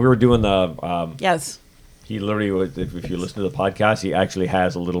week when we were doing the. Yes. He literally, if you listen to the podcast, he actually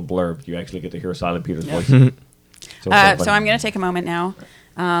has a little blurb. You actually get to hear Silent Peter's voice. So, it's kinda So funny. I'm going to take a moment now.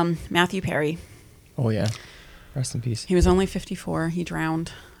 Matthew Perry. Oh, yeah. Rest in peace. He was only 54. He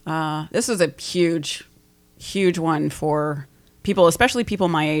drowned. This was a huge, huge one for people, especially people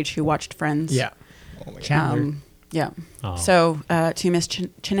my age who watched Friends. Yeah. Chandler. Yeah. Oh. So to Miss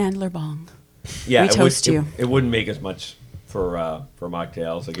Chenandler Bong. Yeah, we it toast would, you. It wouldn't make as much for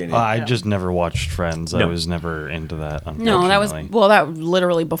mocktails again. I just never watched Friends. I No. was never into that. No, that was unfortunately. that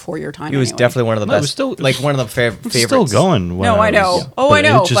literally before your time. He was anyway. definitely one of the No, it best. was still- like one of the favorites. It's still going. When No, I know. was- Oh, but I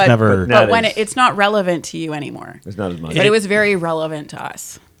know. It just but never. Not when as- it's not relevant to you anymore. It's not as much. But it was very relevant to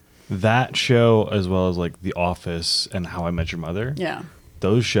us. That show, as well as like The Office and How I Met Your Mother. Yeah.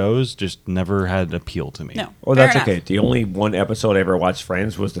 Those shows just never had appeal to me. No. Oh, fair that's enough. okay. The only one episode I ever watched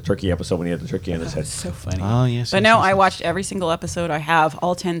Friends was the turkey episode when he had the turkey on his head. So funny. Oh yes. But yes, no, yes, I yes. watched every single episode. I have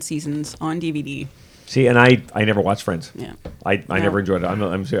all 10 seasons on DVD. See, and I never watched Friends. Yeah. I never enjoyed it.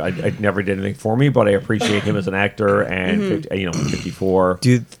 I'm sorry, I never did anything for me, but I appreciate him as an actor and Mm-hmm. 54.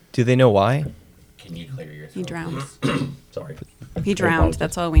 Do they know why? Can you clear your throat? He drowned. Sorry, He drowned.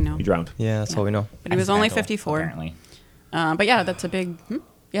 That's all we know. he drowned. Yeah, that's all we know. But he was only Accidental, 54. Apparently. But yeah, that's a big.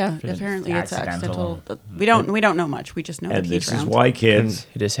 Yeah, apparently it's accidental. accidental. We don't know much. We just know And that he this is drowned. why kids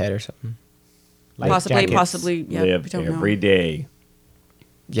Hit his head or something. Life possibly, jackets. possibly. Yeah, we live don't every know. day.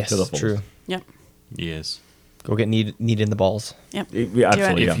 Yes, To the fullest. true. Yep. Yes. Go get knead in the balls. Yep. Yeah,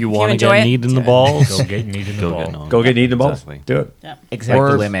 absolutely. If Yeah. you want to enjoy get it, kneed in do the it. balls, Go get kneed in the go ball. get known. Go get kneed in the balls. Exactly. Do it. Yep. Except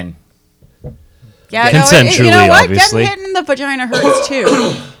Or- the women. Yeah, Consensually, you know what? obviously. Getting hit in the vagina hurts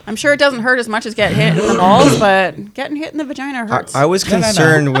too. I'm sure it doesn't hurt as much as getting hit in the balls, but getting hit in the vagina hurts. I was No, no, no.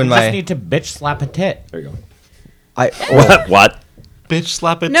 concerned when You just my need to bitch slap a tit. There you go. I What? Bitch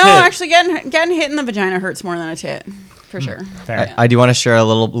slap a no, tit. actually, getting hit in the vagina hurts more than a tit, for sure. Fair. I do want to share a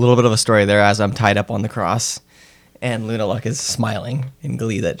little bit of a story there as I'm tied up on the cross, and Luna Luck is smiling in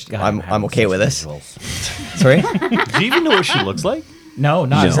glee that God, I'm having okay such with this. visuals. Sorry. Do you even know what she looks like? No,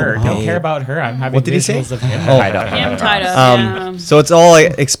 not No. her. Don't Hey. care about her. I'm having What did he say? visuals of him Oh. tied up. Him tied up. So it's all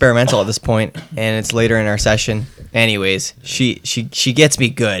like, experimental at this point, and it's later in our session. Anyways, she gets me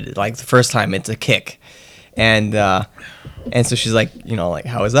good. Like the first time, it's a kick, and so she's like, like,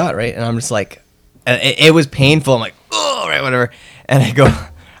 how is that, right? And I'm just like, and it was painful. I'm like, oh, right, whatever. And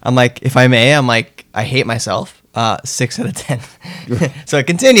I'm like, if I may, I'm like, I hate myself. 6 out of 10. So I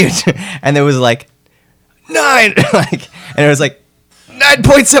continued, and it was like 9, like, and it was like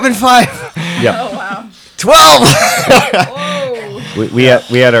 9.75. Yeah. Oh wow. 12. Whoa.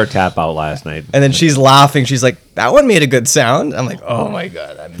 We had our tap out last night. And then she's laughing. She's like, that one made a good sound. I'm like, oh my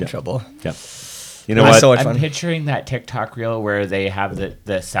God, I'm in trouble. Yeah. You know It was what? so much I'm fun. picturing that TikTok reel where they have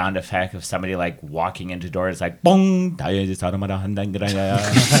the sound effect of somebody like walking into doors like boom,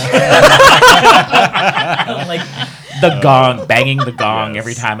 like the gong, banging the gong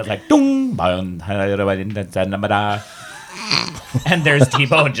every time. It's like dong, and there's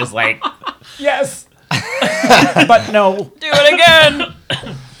T-Bone just like, yes, but no, Do it again.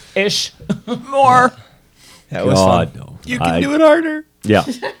 ish. More. That was God, fun. no. You can do it harder. Yeah.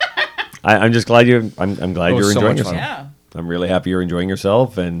 I'm just glad I'm glad It was you're so enjoying much yourself. fun. Yeah. I'm really happy you're enjoying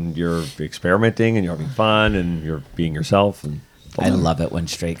yourself and you're experimenting and you're having fun and you're being yourself. And I love it when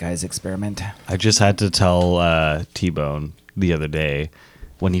straight guys experiment. I just had to tell T-Bone the other day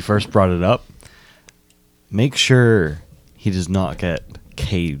when he first brought it up, make sure he does not get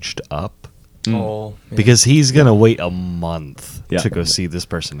caged up Oh, because he's going to wait a month Yeah. to go see this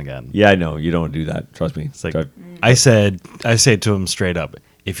person again. yeah, I know you don't do that. Trust me. It's like I said to him straight up,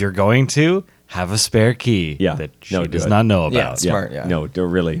 if you're going to, have a spare key Yeah. that she No, do does it. not know Yeah, about. smart. Yeah. No, don't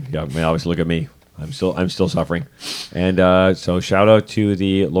really. Yeah, I mean, always look at me. I'm still suffering. And so shout out to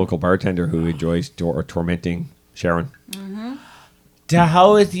the local bartender who enjoys tormenting Sharon. To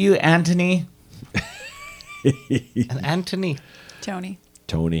hell with you, Anthony. And Anthony. Tony.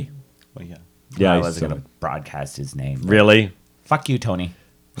 Tony. Well, yeah. Yeah, I he's wasn't so- going to broadcast his name. Really? Fuck you, Tony.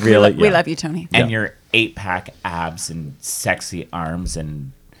 Really? We Yeah. love you, Tony. And Yeah. your 8-pack abs and sexy arms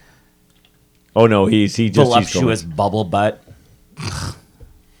and Oh no, he's voluptuous bubble butt.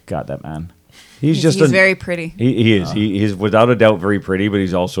 God, that man. he's just he's a- very pretty. He is. He's without a doubt very pretty, but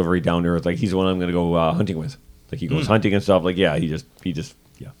he's also very down to earth. Like he's the one I'm going to go hunting with. Like he goes hunting and stuff. Like yeah, he just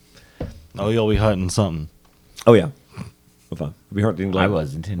yeah. Oh, you'll be hunting something. Oh yeah. Well, fun. We hunting. I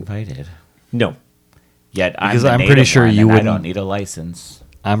wasn't invited. No. Yet Because I'm I'm the pretty native sure one, you and I wouldn't- don't need a license.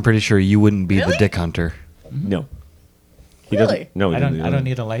 I'm pretty sure you wouldn't be the Really? dick hunter. No. He Really? doesn't. No, he I doesn't. don't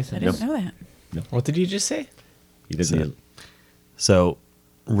need a I license. didn't know that. What did you just say? He doesn't. Need, So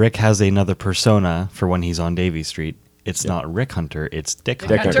Rick has another persona for when he's on Davy Street. It's not Rick Hunter, it's Dick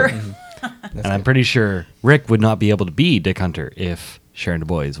Dick Hunter. Hunter. And I'm pretty sure Rick would not be able to be Dick Hunter if Sharon Du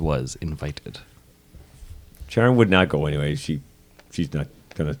Bois was invited. Sharon would not go anyway. She's not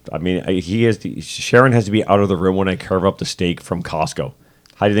gonna. I mean, Sharon has to be out of the room when I carve up the steak from Costco.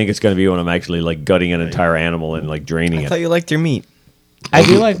 How do you think it's going to be when I'm actually like gutting an entire animal and like draining I it? thought you liked your meat. I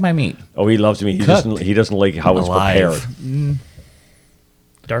do like my meat. Oh, he loves me. He Cooked. doesn't like how it's Alive. prepared.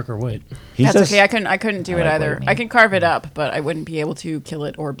 Darker wood. He That's says, okay. I couldn't do I it like either. white meat. I can carve it up, but I wouldn't be able to kill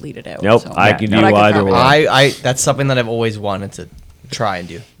it or bleed it out. Nope, so- I can Yeah, do but I either carve it way. up. I that's something that I've always wanted to try and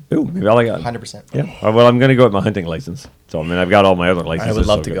do. Ooh, maybe I like it. 100%. Yeah. Well, I'm going to go with my hunting license. So I mean, I've got all my other licenses. I would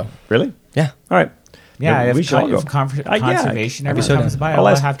love so to good. go. Really? Yeah. All right. Yeah, we if, should all go. if Yeah, conservation I'd ever be so comes down. by, I'll all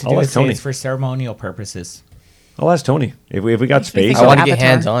I ask- have to I'll do ask is say Tony. it's for ceremonial purposes. I'll ask Tony if we got Makes me space. think I of want to get Avatar.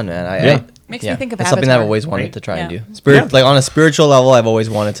 hands on, man. Yeah. Makes me think of That's something that I've Avatar, always wanted right? to try and Yeah. do. Yeah. Like on a spiritual level, I've always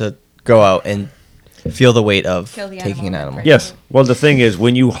wanted to go out and feel the weight of Kill the taking an animal. animal. Yes. Well, the thing is,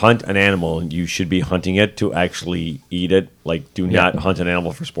 when you hunt an animal, you should be hunting it to actually eat it. Like, do not hunt an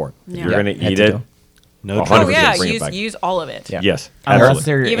animal for sport. If Yeah. you're going to Head eat to it. toe. No 100% trouble. Oh yeah, bring it back. use all of it. Yeah. Yes. Unless Absolutely.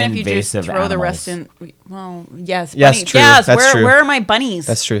 they're Even if you just invasive throw the animals. rest in. Well, yes. Yes, bunny- true. Yes. That's true. Where are my bunnies?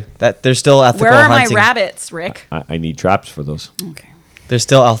 That's true. That there's still ethical Where are hunting. my rabbits, Rick? I need traps for those. Okay. There's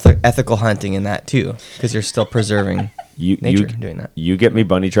still ethical hunting in that too, because you're still preserving nature doing that. You get me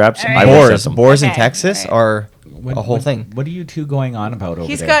bunny traps. All I right. will Boars, set them. boars in Okay, Texas all are a whole thing. What are you two going on about over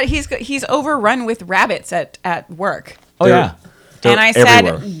He's there? he's overrun with rabbits at work. oh They're- yeah. They're And I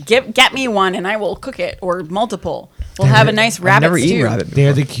everywhere. said, get me one, and I will cook it, or multiple. We'll have a nice I've rabbit never stew. eaten rabbit before.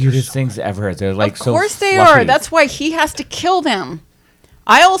 They're the cutest things ever. They're like Of so course they fluffy. are. That's why he has to kill them.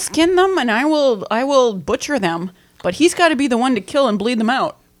 I'll skin them, and I will butcher them. But he's got to be the one to kill and bleed them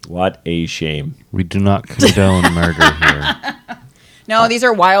out. What a shame. We do not condone murder here. No, these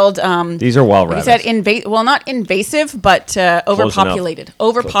are wild. These are wild He rabbits. said well, not invasive, but overpopulated.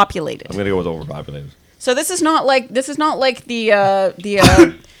 Overpopulated. I'm going to go with overpopulated. So this is not like the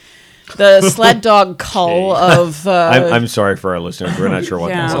The sled dog cull of. I'm sorry for our listeners. We're not sure what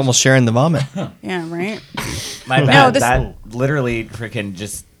Yeah. It's that was. almost sharing the vomit. Yeah, right. My bad. this- That literally freaking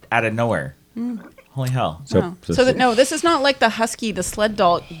just out of nowhere. Holy hell. No, this is not like the husky, the sled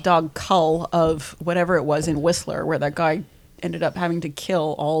dog cull of whatever it was in Whistler, where that guy ended up having to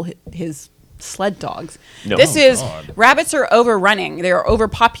kill all his sled dogs. No. This Oh, is God. rabbits are overrunning. They are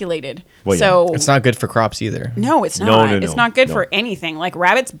overpopulated. Well, yeah. So It's not good for crops either. no, it's No, not. no, It's no, not good no. for anything. Like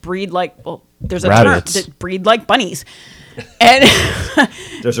rabbits breed like there's a Rabbits. term that breed like bunnies, and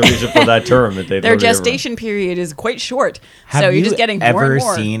There's a reason for that term. That they their literally gestation period is quite short. Have so you you're just getting more ever and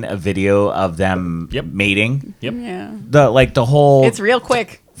more. seen a video of them mating? Yep. Yeah, The whole it's real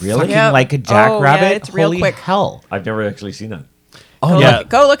quick. looking Yep. like a Oh, yeah, jackrabbit. it's real Holy quick. hell. I've never actually seen that. Oh yeah.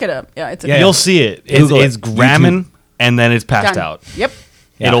 Go look it up. Yeah, it's a Yeah. You'll see it. Google It's it. gramming, and then it's passed done. out. Yep,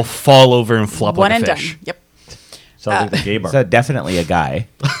 Yeah. It'll fall over and flop one like and a done. fish. Yep. Sounds like the gay bar. So definitely a guy.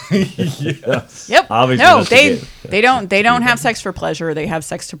 Yep. Obviously, no, that's the they gay- they don't have sex for pleasure. They have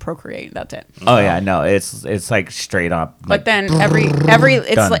sex to procreate. That's it. Oh yeah, no, it's like straight up. But like, then every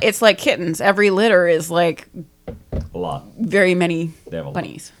Done. it's like kittens. Every litter is like a lot. very many They have a lot.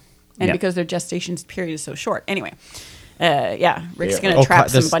 bunnies, and Yeah. because their gestation period is so short. Anyway, yeah, Rick's Yeah. gonna Oh, trap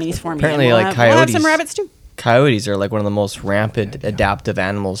some this- bunnies for me. apparently, and we'll like, have, we'll have some coyotes. rabbits too. Coyotes are like one of the most rampant adaptive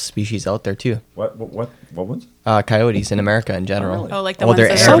animal species out there too. What ones? Coyotes in America in general. really? Oh, like the Oh, ones they're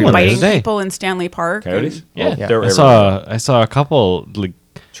that are everywhere. biting Today. people in Stanley Park. Coyotes? Yeah. Oh, they're I everywhere. saw a couple like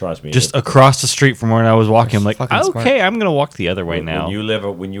Trust me. just across the street from where I was walking. I'm like, fucking okay, smart. I'm gonna walk the other way now.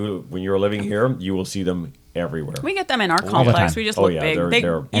 when you're living here, you will see them everywhere. We get them in our the complex. time. We just Oh, look yeah, big. they're- They,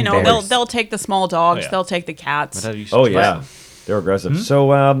 they're- you and know, bears. they'll take the small dogs. Oh, yeah. They'll take the cats. Oh yeah, they're aggressive.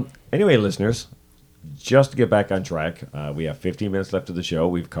 So anyway, listeners, just to get back on track, we have 15 minutes left of the show.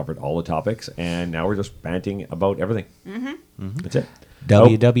 We've covered all the topics, and now we're just ranting about everything. That's it.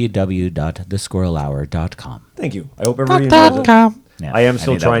 www.thesquirrelhour.com. Thank you. I hope everybody enjoys it. Yeah, I am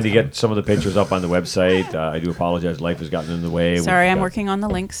still knew that trying was to coming. get some of the pictures up on the website. I do apologize. Life has gotten in the way. Sorry, We've I'm got- working on the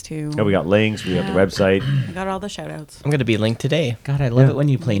links too. Yeah, we got links. We got the Yeah. website. I got all the shout outs. I'm gonna be linked today. God, I love it when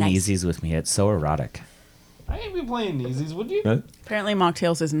you play Nice. Yeezys with me. It's so erotic. I ain't be playing these, would you? Huh? Apparently,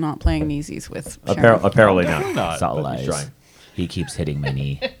 Mocktails is not playing Yeezys with Sharon. Apparently Definitely not. not. It's all but he's lies. trying. He keeps hitting my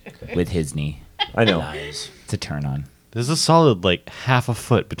knee with his knee. I know. It's a turn on. There's a solid like half a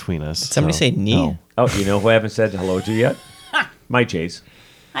foot between us. Did somebody so, say knee? no. Oh, you know who I haven't said hello to yet? My Chase,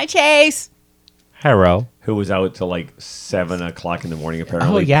 Hi, Chase. Hero. who was out till like 7 o'clock in the morning.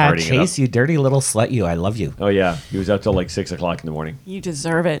 Apparently, Oh yeah, partying it Chase, up. you dirty little slut, you. I love you. Oh yeah, he was out till like 6 o'clock in the morning. You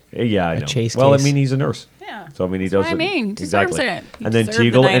deserve it. Yeah, I know. Chase well, case. I mean, he's a nurse. Yeah. So I mean, he That's does. what I mean. He deserves it. He and then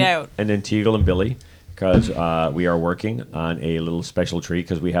deserved the Teagle night and, out. and then Teagle and Billy, because we are working on a little special treat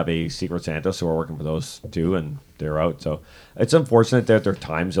because we have a Secret Santa, so we're working for those two, and they're out. So it's unfortunate that their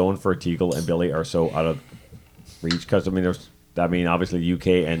time zone for Teagle and Billy are so out of reach. Because obviously UK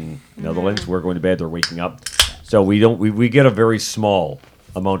and Netherlands, we're going to bed, they're waking up, so we don't. We get a very small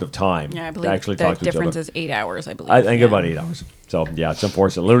amount of time Yeah, I to believe actually the talk to each difference other. is 8 hours, I believe. I think Yeah. about 8 hours. So yeah, it's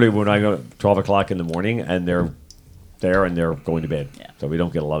unfortunate. Literally, when I go 12 o'clock in the morning and they're there and they're going to bed, Yeah. so we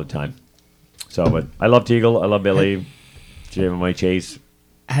don't get a lot of time. So, but I love Teagle, I love Billy, Jim and my Chase.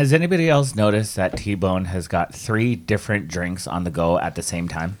 Has anybody else noticed that T-Bone has got 3 different drinks on the go at the same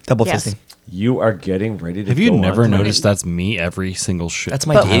time? Double Yes. fisting. You are getting ready to. Have you go never on to- noticed that's me every single shit? That's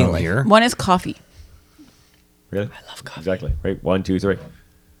my But- dating I'm life. here. One is coffee. Really? I love coffee. Exactly. Right. 1, 2, 3.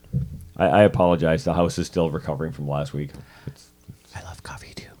 I apologize. The house is still recovering from last week. I love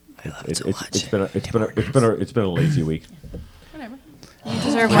coffee too. It's been a lazy week. Whatever. You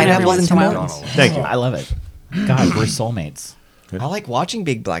deserve one every Pineapples once and in a while. tomatoes. Thank you. I love it. God, we're soulmates. I like watching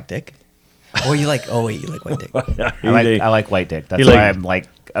Big Black Dick. Oh, you like? Oh wait, you like White Dick. I like white dick. That's He why like- I'm like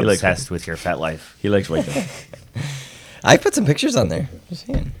he likes obsessed with your fat life. He likes white Dick. I put some pictures on there. Just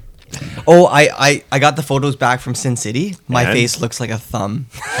saying. Oh, I got the photos back from Sin City. My And? face looks like a thumb.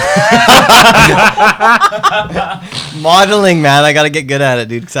 Modeling, man, I gotta get good at it,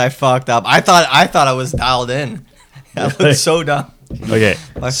 dude. Because I fucked up. I thought I was dialed in. I looked so dumb. Okay.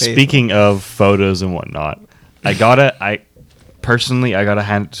 My face. Speaking of photos and whatnot, I gotta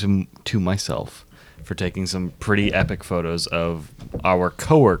hand it to myself for taking some pretty epic photos of our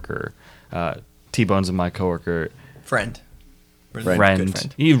coworker, T-Bones and my coworker Friend. Really friend. good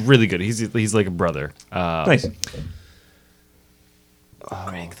friend. He's really good. He's like a brother. Nice.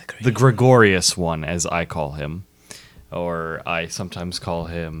 The Gregorius one, as I call him, or I sometimes call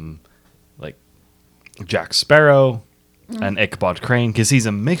him like Jack Sparrow and Ichabod Crane, because he's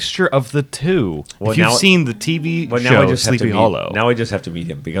a mixture of the two. Well, if you've now- seen the TV Well, now show I just have to Sleepy meet. Hollow, Now I just have to meet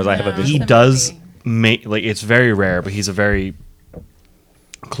him because I have a he visual. does make like it's very rare, but he's a very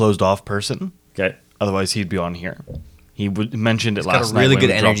closed off person. Okay. Otherwise, he'd be on here. He mentioned it got a last night. really when good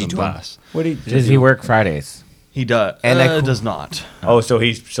we dropped energy in to him. class. What do you, Does he work Fridays? He does. And does not. Oh, so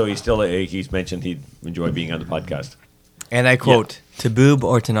he's still he's mentioned he'd enjoy being on the podcast. And I quote, to boob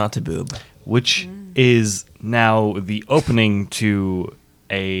or to not to boob. Which is now the opening to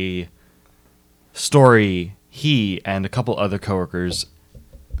a story he and a couple other coworkers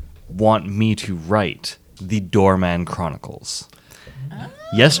want me to write, the Doorman Chronicles.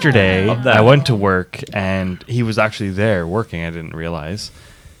 Yesterday, I went to work, and he was actually there working. I didn't realize.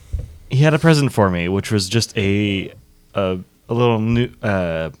 He had a present for me, which was just a little new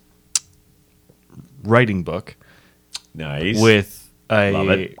writing book Nice. with Love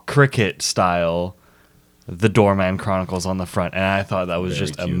a it. cricket style The Doorman Chronicles on the front, and I thought that was Very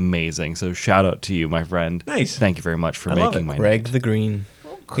just cute. amazing. So shout out to you, my friend. Nice. Thank you very much for I love making it. my Greg night. the Green.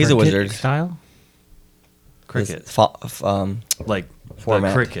 He's a wizard. Style? Cricket. Like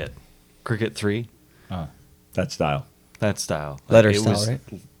Format. the Cricket 3, that style. that style. Letter It style, was right?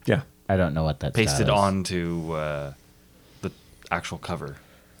 Yeah. I don't know what that pasted style is. onto the actual cover.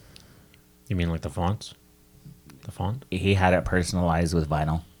 You mean like the fonts? The font? He had it personalized with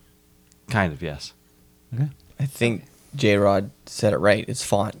vinyl. Kind of, yes. I think J-Rod said it right. It's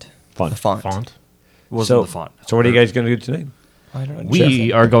font. Font. The font. Font? Wasn't the font. So what are you guys going to do tonight? I don't know.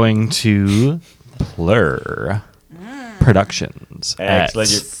 We are going to Plur Productions. Excellent.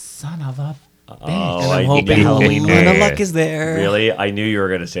 at- You- Son of a... Oh, And I I'm hoping knew- Halloween Luna day. Luck is there. Really? I knew you were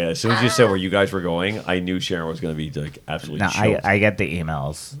going to say that. As soon as you said where you guys were going, I knew Sharon was going to be like absolutely No, choked. I get the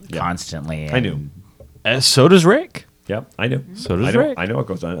emails Yeah. constantly. I knew. and So does Rick. Yep, I knew. So does I know, Rick. I know what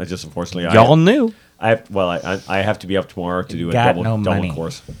goes on. I just unfortunately Y'all knew. I have to be up tomorrow to do a Got double no money.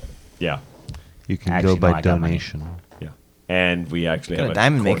 course. Yeah, You can Actually, go no, by I got money. donation. yeah. And we actually Got have a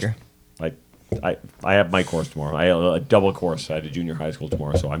diamond course. maker. I have my course tomorrow. I have a double course at a junior high school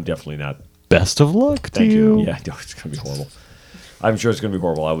tomorrow, so I'm definitely not. Best of luck to Thank you. you. Yeah, no, it's going to be horrible. I'm sure it's going to be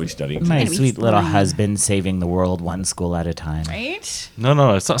horrible. I'll be studying. my Maybe sweet little fine. husband saving the world one school at a time. Right?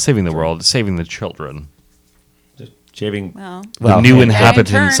 No, it's not saving the world. It's saving the children. Just shaving. Well, The new in-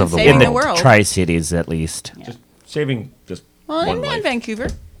 inhabitants turn, of the saving world. the world. Tri-Cities, at least. Just saving just well, one in life. Vancouver,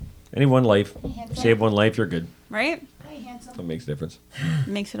 Any one life. Save one life, you're good. right? That makes a difference.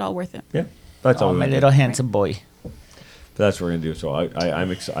 Makes it all worth it. Yeah. That's all Oh, we my wanna do. little handsome boy. That's what we're going to do. So I'm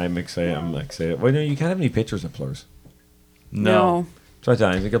excited. I'm excited. Well, no, you can't have any pictures of Plurs. No. So I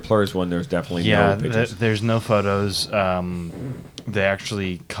think a Plurs one, there's definitely Yeah, no pictures. there's no photos. They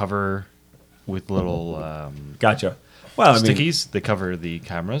actually cover with little Gotcha. Well, I mean, stickies. They cover the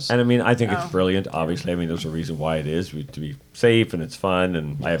cameras. and I mean, I think Oh. it's brilliant. Obviously, I mean, there's a reason why it is to be safe and it's fun,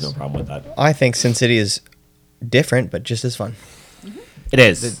 and I have no problem with that. I think Sin City is different, but just as fun. It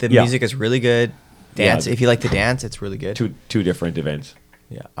is. The Yeah. music is really good. Dance. Yeah. If you like to dance, it's really good. Two different events.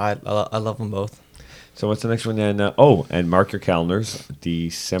 Yeah, I love them both. So what's the next one then? And mark your calendars.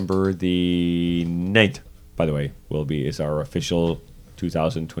 December the 9th, by the way, is our official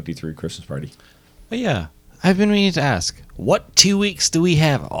 2023 Christmas party. But yeah, I've been meaning to ask, what 2 weeks do we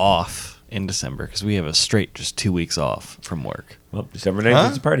have off in December? Because we have a straight just 2 weeks off from work. Well, December 9th Huh?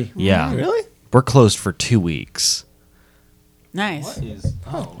 is the party. Yeah. Really? We're closed for 2 weeks. Nice.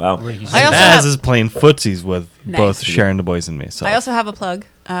 Wow. I also Naz have, is playing footsies with Nice. both Sharon Du Bois and me. So I also have a plug.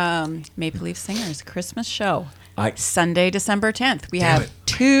 Maple Leaf Singers Christmas show. I- Sunday, December 10th. We have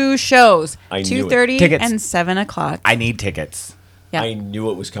 2 shows. I knew it. 2:30 Tickets. and 7 o'clock. I need tickets. Yeah. I knew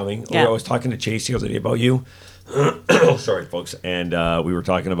it was coming. Yeah. I was talking to Chase the other day about you. Sorry, folks. And we were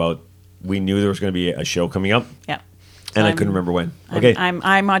talking about, we knew there was going to be a show coming up, Yeah. and I I'm- couldn't remember when. I'm, Okay. I'm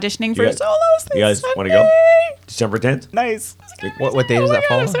auditioning for guys- solos. you guys want to go? December 10th? Nice. What day does that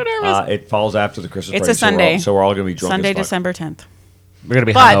fall? I'm so nervous. It falls after the Christmas It's party. a Sunday. So we're all going to be drunk Sunday, as fuck. December 10th. We're going to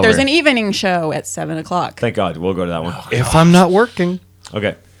be But hungover. there's an evening show at 7 o'clock. Thank God. We'll go to that one. if I'm not working,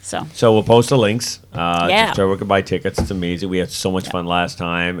 Okay. So So we'll post the links. Yeah. Just so we can buy tickets. It's amazing. We had so much fun last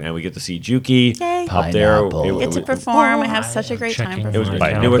time, and we get to see Juki Yay. up there. Pineapple. get to perform. I have such a great time Checking It was my good.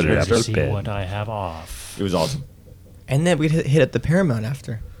 calendar New to Westminster. see what I have off. It was awesome. And then we'd hit at the Paramount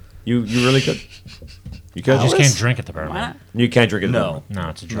after. You really could. You could. I just Alice? can't drink at the Why Paramount. not? You can't drink it. No. No,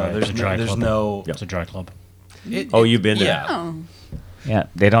 it's a dry. there's it's a dry no, there's club. no. It's a dry club. Oh, you've been there. Yeah. Oh. Yeah,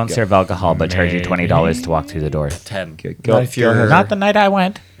 they don't serve alcohol, but charge you $20 to walk through the door. 10. Go, Not if you're- Not the night I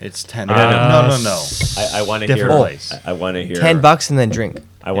went. It's 10. Uh, no. I want to hear. Different place. I want to hear. $10 and then drink.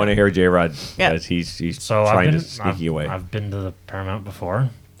 I want to hear J Rod Yeah. as he's So trying to sneaky away. I've been to the Paramount before.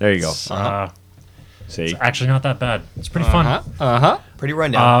 There you go. It's See, actually not that bad. It's pretty fun. Pretty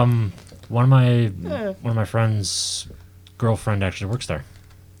rundown. One of my friends' girlfriend actually works there.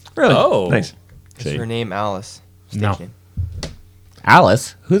 really? Oh. Nice. Is See, her name Alice? No. Station.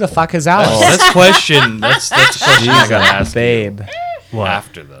 Alice? Who the fuck is Alice? Oh, that's a question. That's a question I gotta ask, babe. What?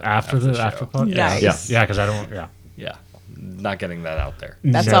 after the After show. pod? Nice. Yeah, because I don't. Yeah. Yeah, not getting that out there.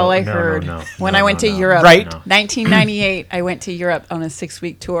 That's No, all I no, heard. no, When no, I went no, to no. Europe, Right. No. 1998, I went to Europe on a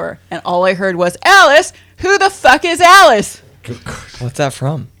 6-week tour, and all I heard was, Alice, who the fuck is Alice? What's that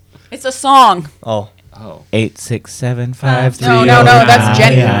from? It's a song. Oh, Oh, 8, 6, 7, 5, 3. No, that's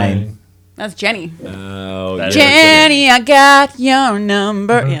Jenny. nine. That's Jenny. Oh, That- Jenny, I got your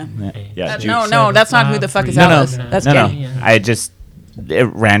number. Yeah. Yeah, No, that's not who the fuck is No, Alice. no, That's no, Jenny. no. I just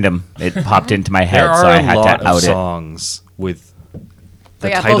random. It popped into my head, there so are I a had lot to out of it. songs with the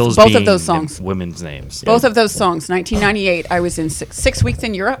yeah, titles both of being those songs. women's names. Both of those songs. 1998, I was in 6 weeks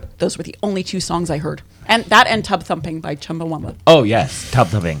in Europe. Those were the only 2 songs I heard. And that and Tub Thumping by Chumbawamba Oh yes, Tub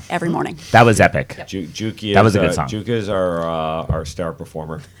Thumping. every morning. That was epic. Juki That was a good song. Juki is our star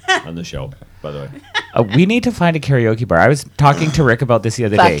performer on the show, by the way. We need to find a karaoke bar. I was talking to Rick about this the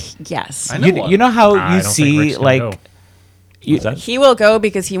other day. Fuck yes. I know one. You know how I you don't think see Rick's gonna like go. What's that? He will go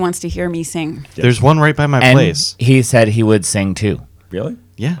because he wants to hear me sing. There's one right by my and place. he said he would sing too. Really?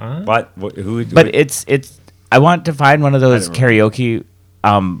 Yeah, But who? But it's I want to find one of those I don't remember. karaoke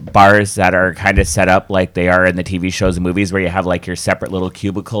bars that are kind of set up like they are in the TV shows and movies, where you have like your separate little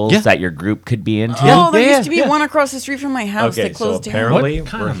cubicles Yeah. that your group could be into. Oh, there Yeah, used to be yeah. one across the street from my house Okay, that so closed down. apparently What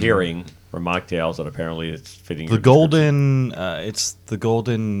kind we're of- hearing from mocktails that apparently it's fitting the your description. golden. It's the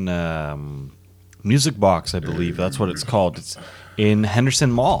golden music box, I believe. That's what it's called. It's in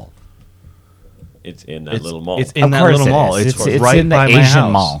Henderson Mall. It's in that little mall. It's in Of that course little it mall. is. It's, It's right in the by my Asian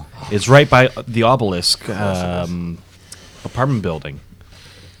house. mall. It's right by the obelisk apartment building.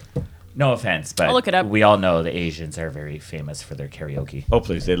 No offense, but I'll look it up. we all know the Asians are very famous for their karaoke. Oh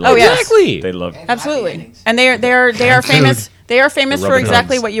please, they love. Oh, yes. Exactly. They love. Absolutely. And they are famous. They are famous The for rubber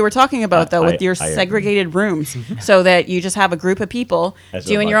exactly ducks. what you were talking about, though, with your I agree. segregated rooms, so that you just have a group of people As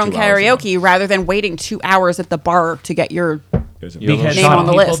doing about your own 2 hours karaoke rather than waiting 2 hours at the bar to get your There's a Because Name some on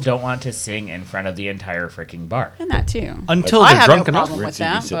the people list. don't want to sing in front of the entire freaking bar. and that too. Until I they're have no drunk enough. problem with Ritzy, you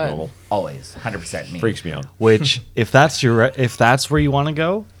that, sit but normal. Always, 100% me. Freaks me out. Which, if that's where you want to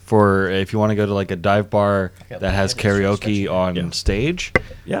go, if you want to go to like a dive bar that has karaoke on Yeah. stage,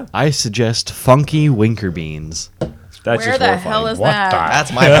 Yeah, I suggest Funky Winker Beans. that's where just the horrifying. hell is What that?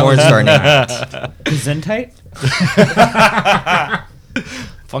 that's my porn star name. Gesundheit?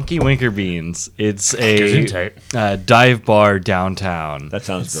 Funky Winker Beans. It's a Gesundheit. dive bar downtown. That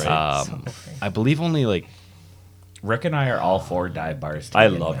sounds great. I believe only like Rick and I are all for dive bars. to I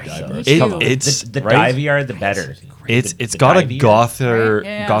begin love with, dive so- bars. It- Come on. it's the right? divier, the better. it's The got a divier. Right?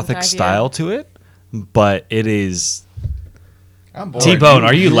 Yeah, gothic dive, style to it, but it is I'm bored. T-Bone.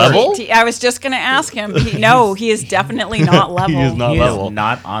 Are you level? I was just gonna ask him. No, he is definitely not level. He is not He level. is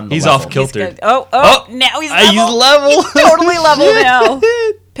not on the He's level. off kilter. He's good. Oh, now he's He's level. level. He's totally level now.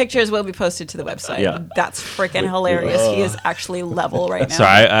 Pictures will be posted to the website. Yeah. That's freaking hilarious. He is actually level right now.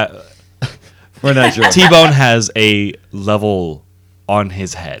 Sorry, We're not sure. T-Bone has a level on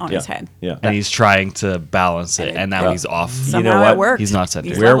his head, On his head. Yeah. and he's trying to balance it, and now Yeah. he's off. Somehow what? it worked. He's not set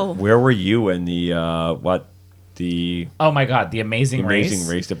He's there. level. Where were you in the the Oh my god, the Amazing Amazing Race.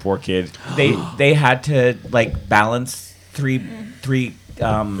 Race? The poor kid. They had to like balance three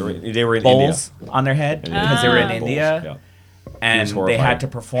They were in bowls on their head India. because they were in Bowls, India, yeah. and was they horrifying. had to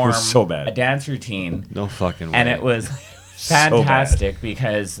It perform was so bad. a dance routine, No fucking way. and it was fantastic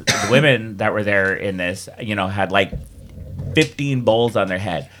because the women that were there in this, had like 15 bowls on their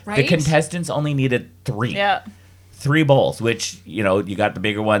head. The Right? contestants only needed 3. Yeah. 3 bowls, which, you got the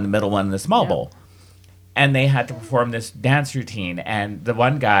bigger one, the middle one, and the small Yeah. bowl. And they had to perform this dance routine. And the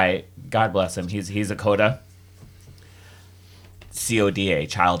one guy, God bless him, he's a CODA, CODA,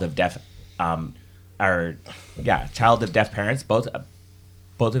 child of deaf, child of deaf parents. Both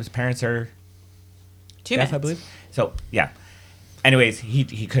of his parents are 2 deaf, minutes. I believe. So, yeah. Anyways, he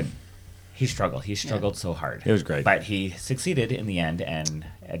couldn't. He struggled so hard. It was great. But he succeeded in the end and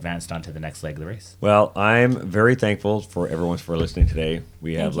advanced on to the next leg of the race. Well, I'm very thankful for everyone for listening today.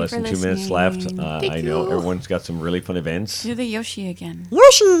 We have you less for than 2 minutes listening. left. Thank I know you. everyone's got some really fun events. Do the Yoshi again.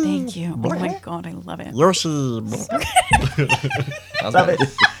 Yoshi. Thank you. Oh my god, I love it. Yoshi.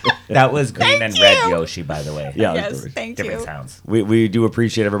 That was green and red Yoshi, by the way. Yeah, Yes, thank Different you. sounds. we do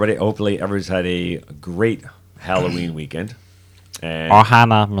appreciate everybody. Hopefully, everyone's had a great Halloween weekend. And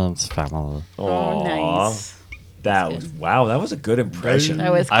Ohana means family. Oh, Aw, nice. that was wow. That was a good impression.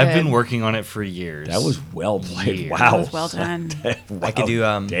 That was good. I've been working on it for years. That was well played. Years. Wow. That was well done. I could do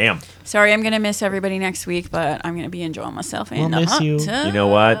Damn. Sorry, I'm gonna miss everybody next week, but I'm gonna be enjoying myself in We'll the miss hot you. tub. You know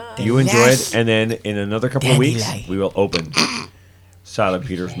what? You enjoy Yes. it, and then in another couple of weeks, Dandelion. we will open Silent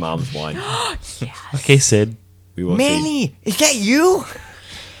Peter's mom's wine. Okay, Sid. We will see. Manny, is that you?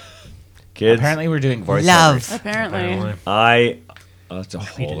 Kids, Apparently, we're doing voiceovers. Love. Apparently. that's a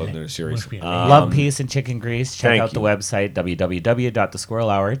whole other series. Must be an Love, peace, and chicken grease. Check thank out the you. website,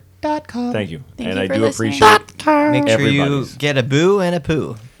 www.thesquirrelhour.com. Thank you. Thank and you I for do listening. appreciate Make sure you Everybody's. get a boo and a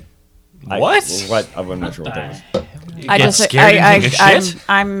poo. What? I'm not sure what that is. I get just scared and think of shit?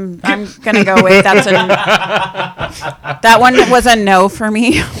 I'm gonna go with that one was a no for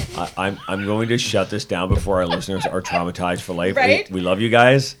me. I'm going to shut this down before our listeners are traumatized for life. Right? We love you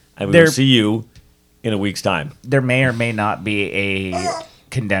guys, and we They're- will see you in a week's time. There may or may not be a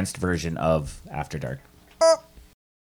condensed version of After Dark.